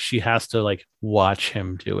help, like she has to like watch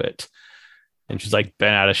him do it. And she's like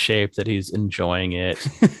bent out of shape that he's enjoying it.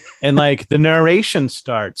 And like the narration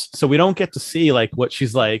starts. So we don't get to see like what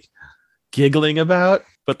she's like giggling about,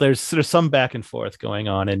 but there's some back and forth going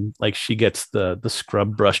on. And like she gets the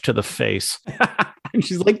scrub brush to the face. And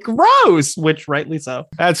she's like, gross, which rightly so.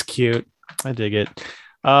 That's cute. I dig it.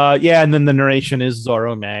 Yeah, and then the narration is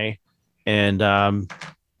Zorome. And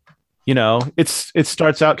you know, it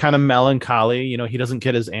starts out kind of melancholy. You know, he doesn't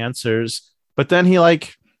get his answers, but then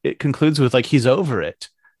it concludes with like he's over it.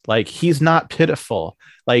 Like he's not pitiful.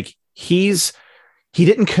 Like he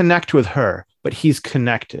didn't connect with her, but he's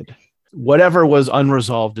connected. Whatever was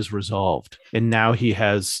unresolved is resolved, and now he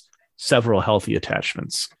has several healthy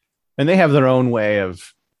attachments, and they have their own way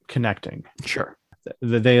of connecting. Sure,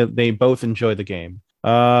 they both enjoy the game.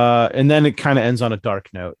 And then it kind of ends on a dark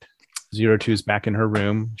note. 02's back in her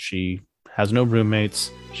room. She has no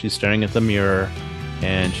roommates. She's staring at the mirror,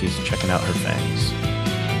 and she's checking out her fangs.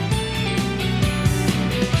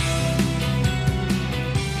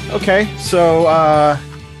 Okay, so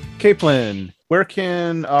Caitlin, where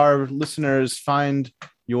can our listeners find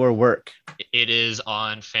your work? It is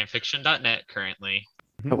on fanfiction.net currently.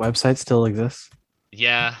 The website still exists?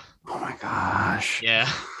 Yeah. Oh my gosh.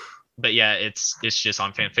 Yeah. But yeah, it's just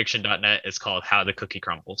on fanfiction.net. It's called How the Cookie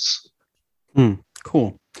Crumbles.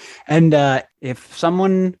 Cool. And if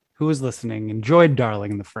someone who is listening enjoyed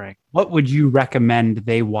Darling in the Franxx, what would you recommend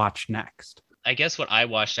they watch next? I guess what I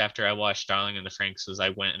watched after I watched Darling in the Franxx was I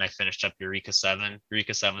went and I finished up Eureka 7.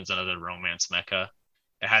 Eureka 7's another romance mecha.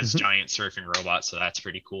 It has giant surfing robots, so that's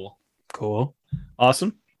pretty cool. Cool.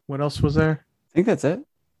 Awesome. What else was there? I think that's it.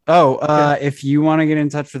 Oh, if you want to get in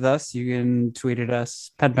touch with us, you can tweet at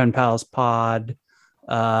us, PenPenPalsPod,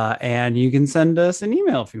 and you can send us an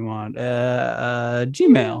email if you want.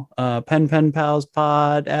 Gmail,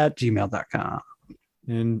 penpenpalspod@gmail.com.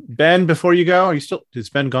 And Ben, before you go, is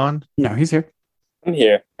Ben gone? No, he's here. I'm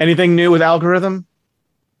here. Anything new with Algorithm?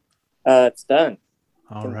 It's done.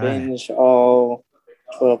 All Can right. binge all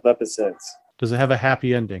 12 episodes. Does it have a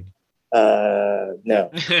happy ending? No.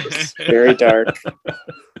 It's very dark.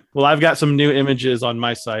 Well, I've got some new images on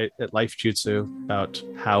my site at Life Jutsu about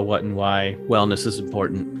how, what, and why wellness is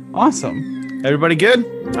important. Awesome. Everybody good?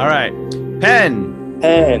 All right. Pen.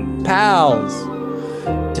 Pals.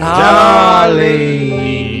 Darling.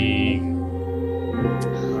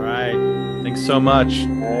 All right. Thanks so much. All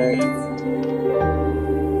right.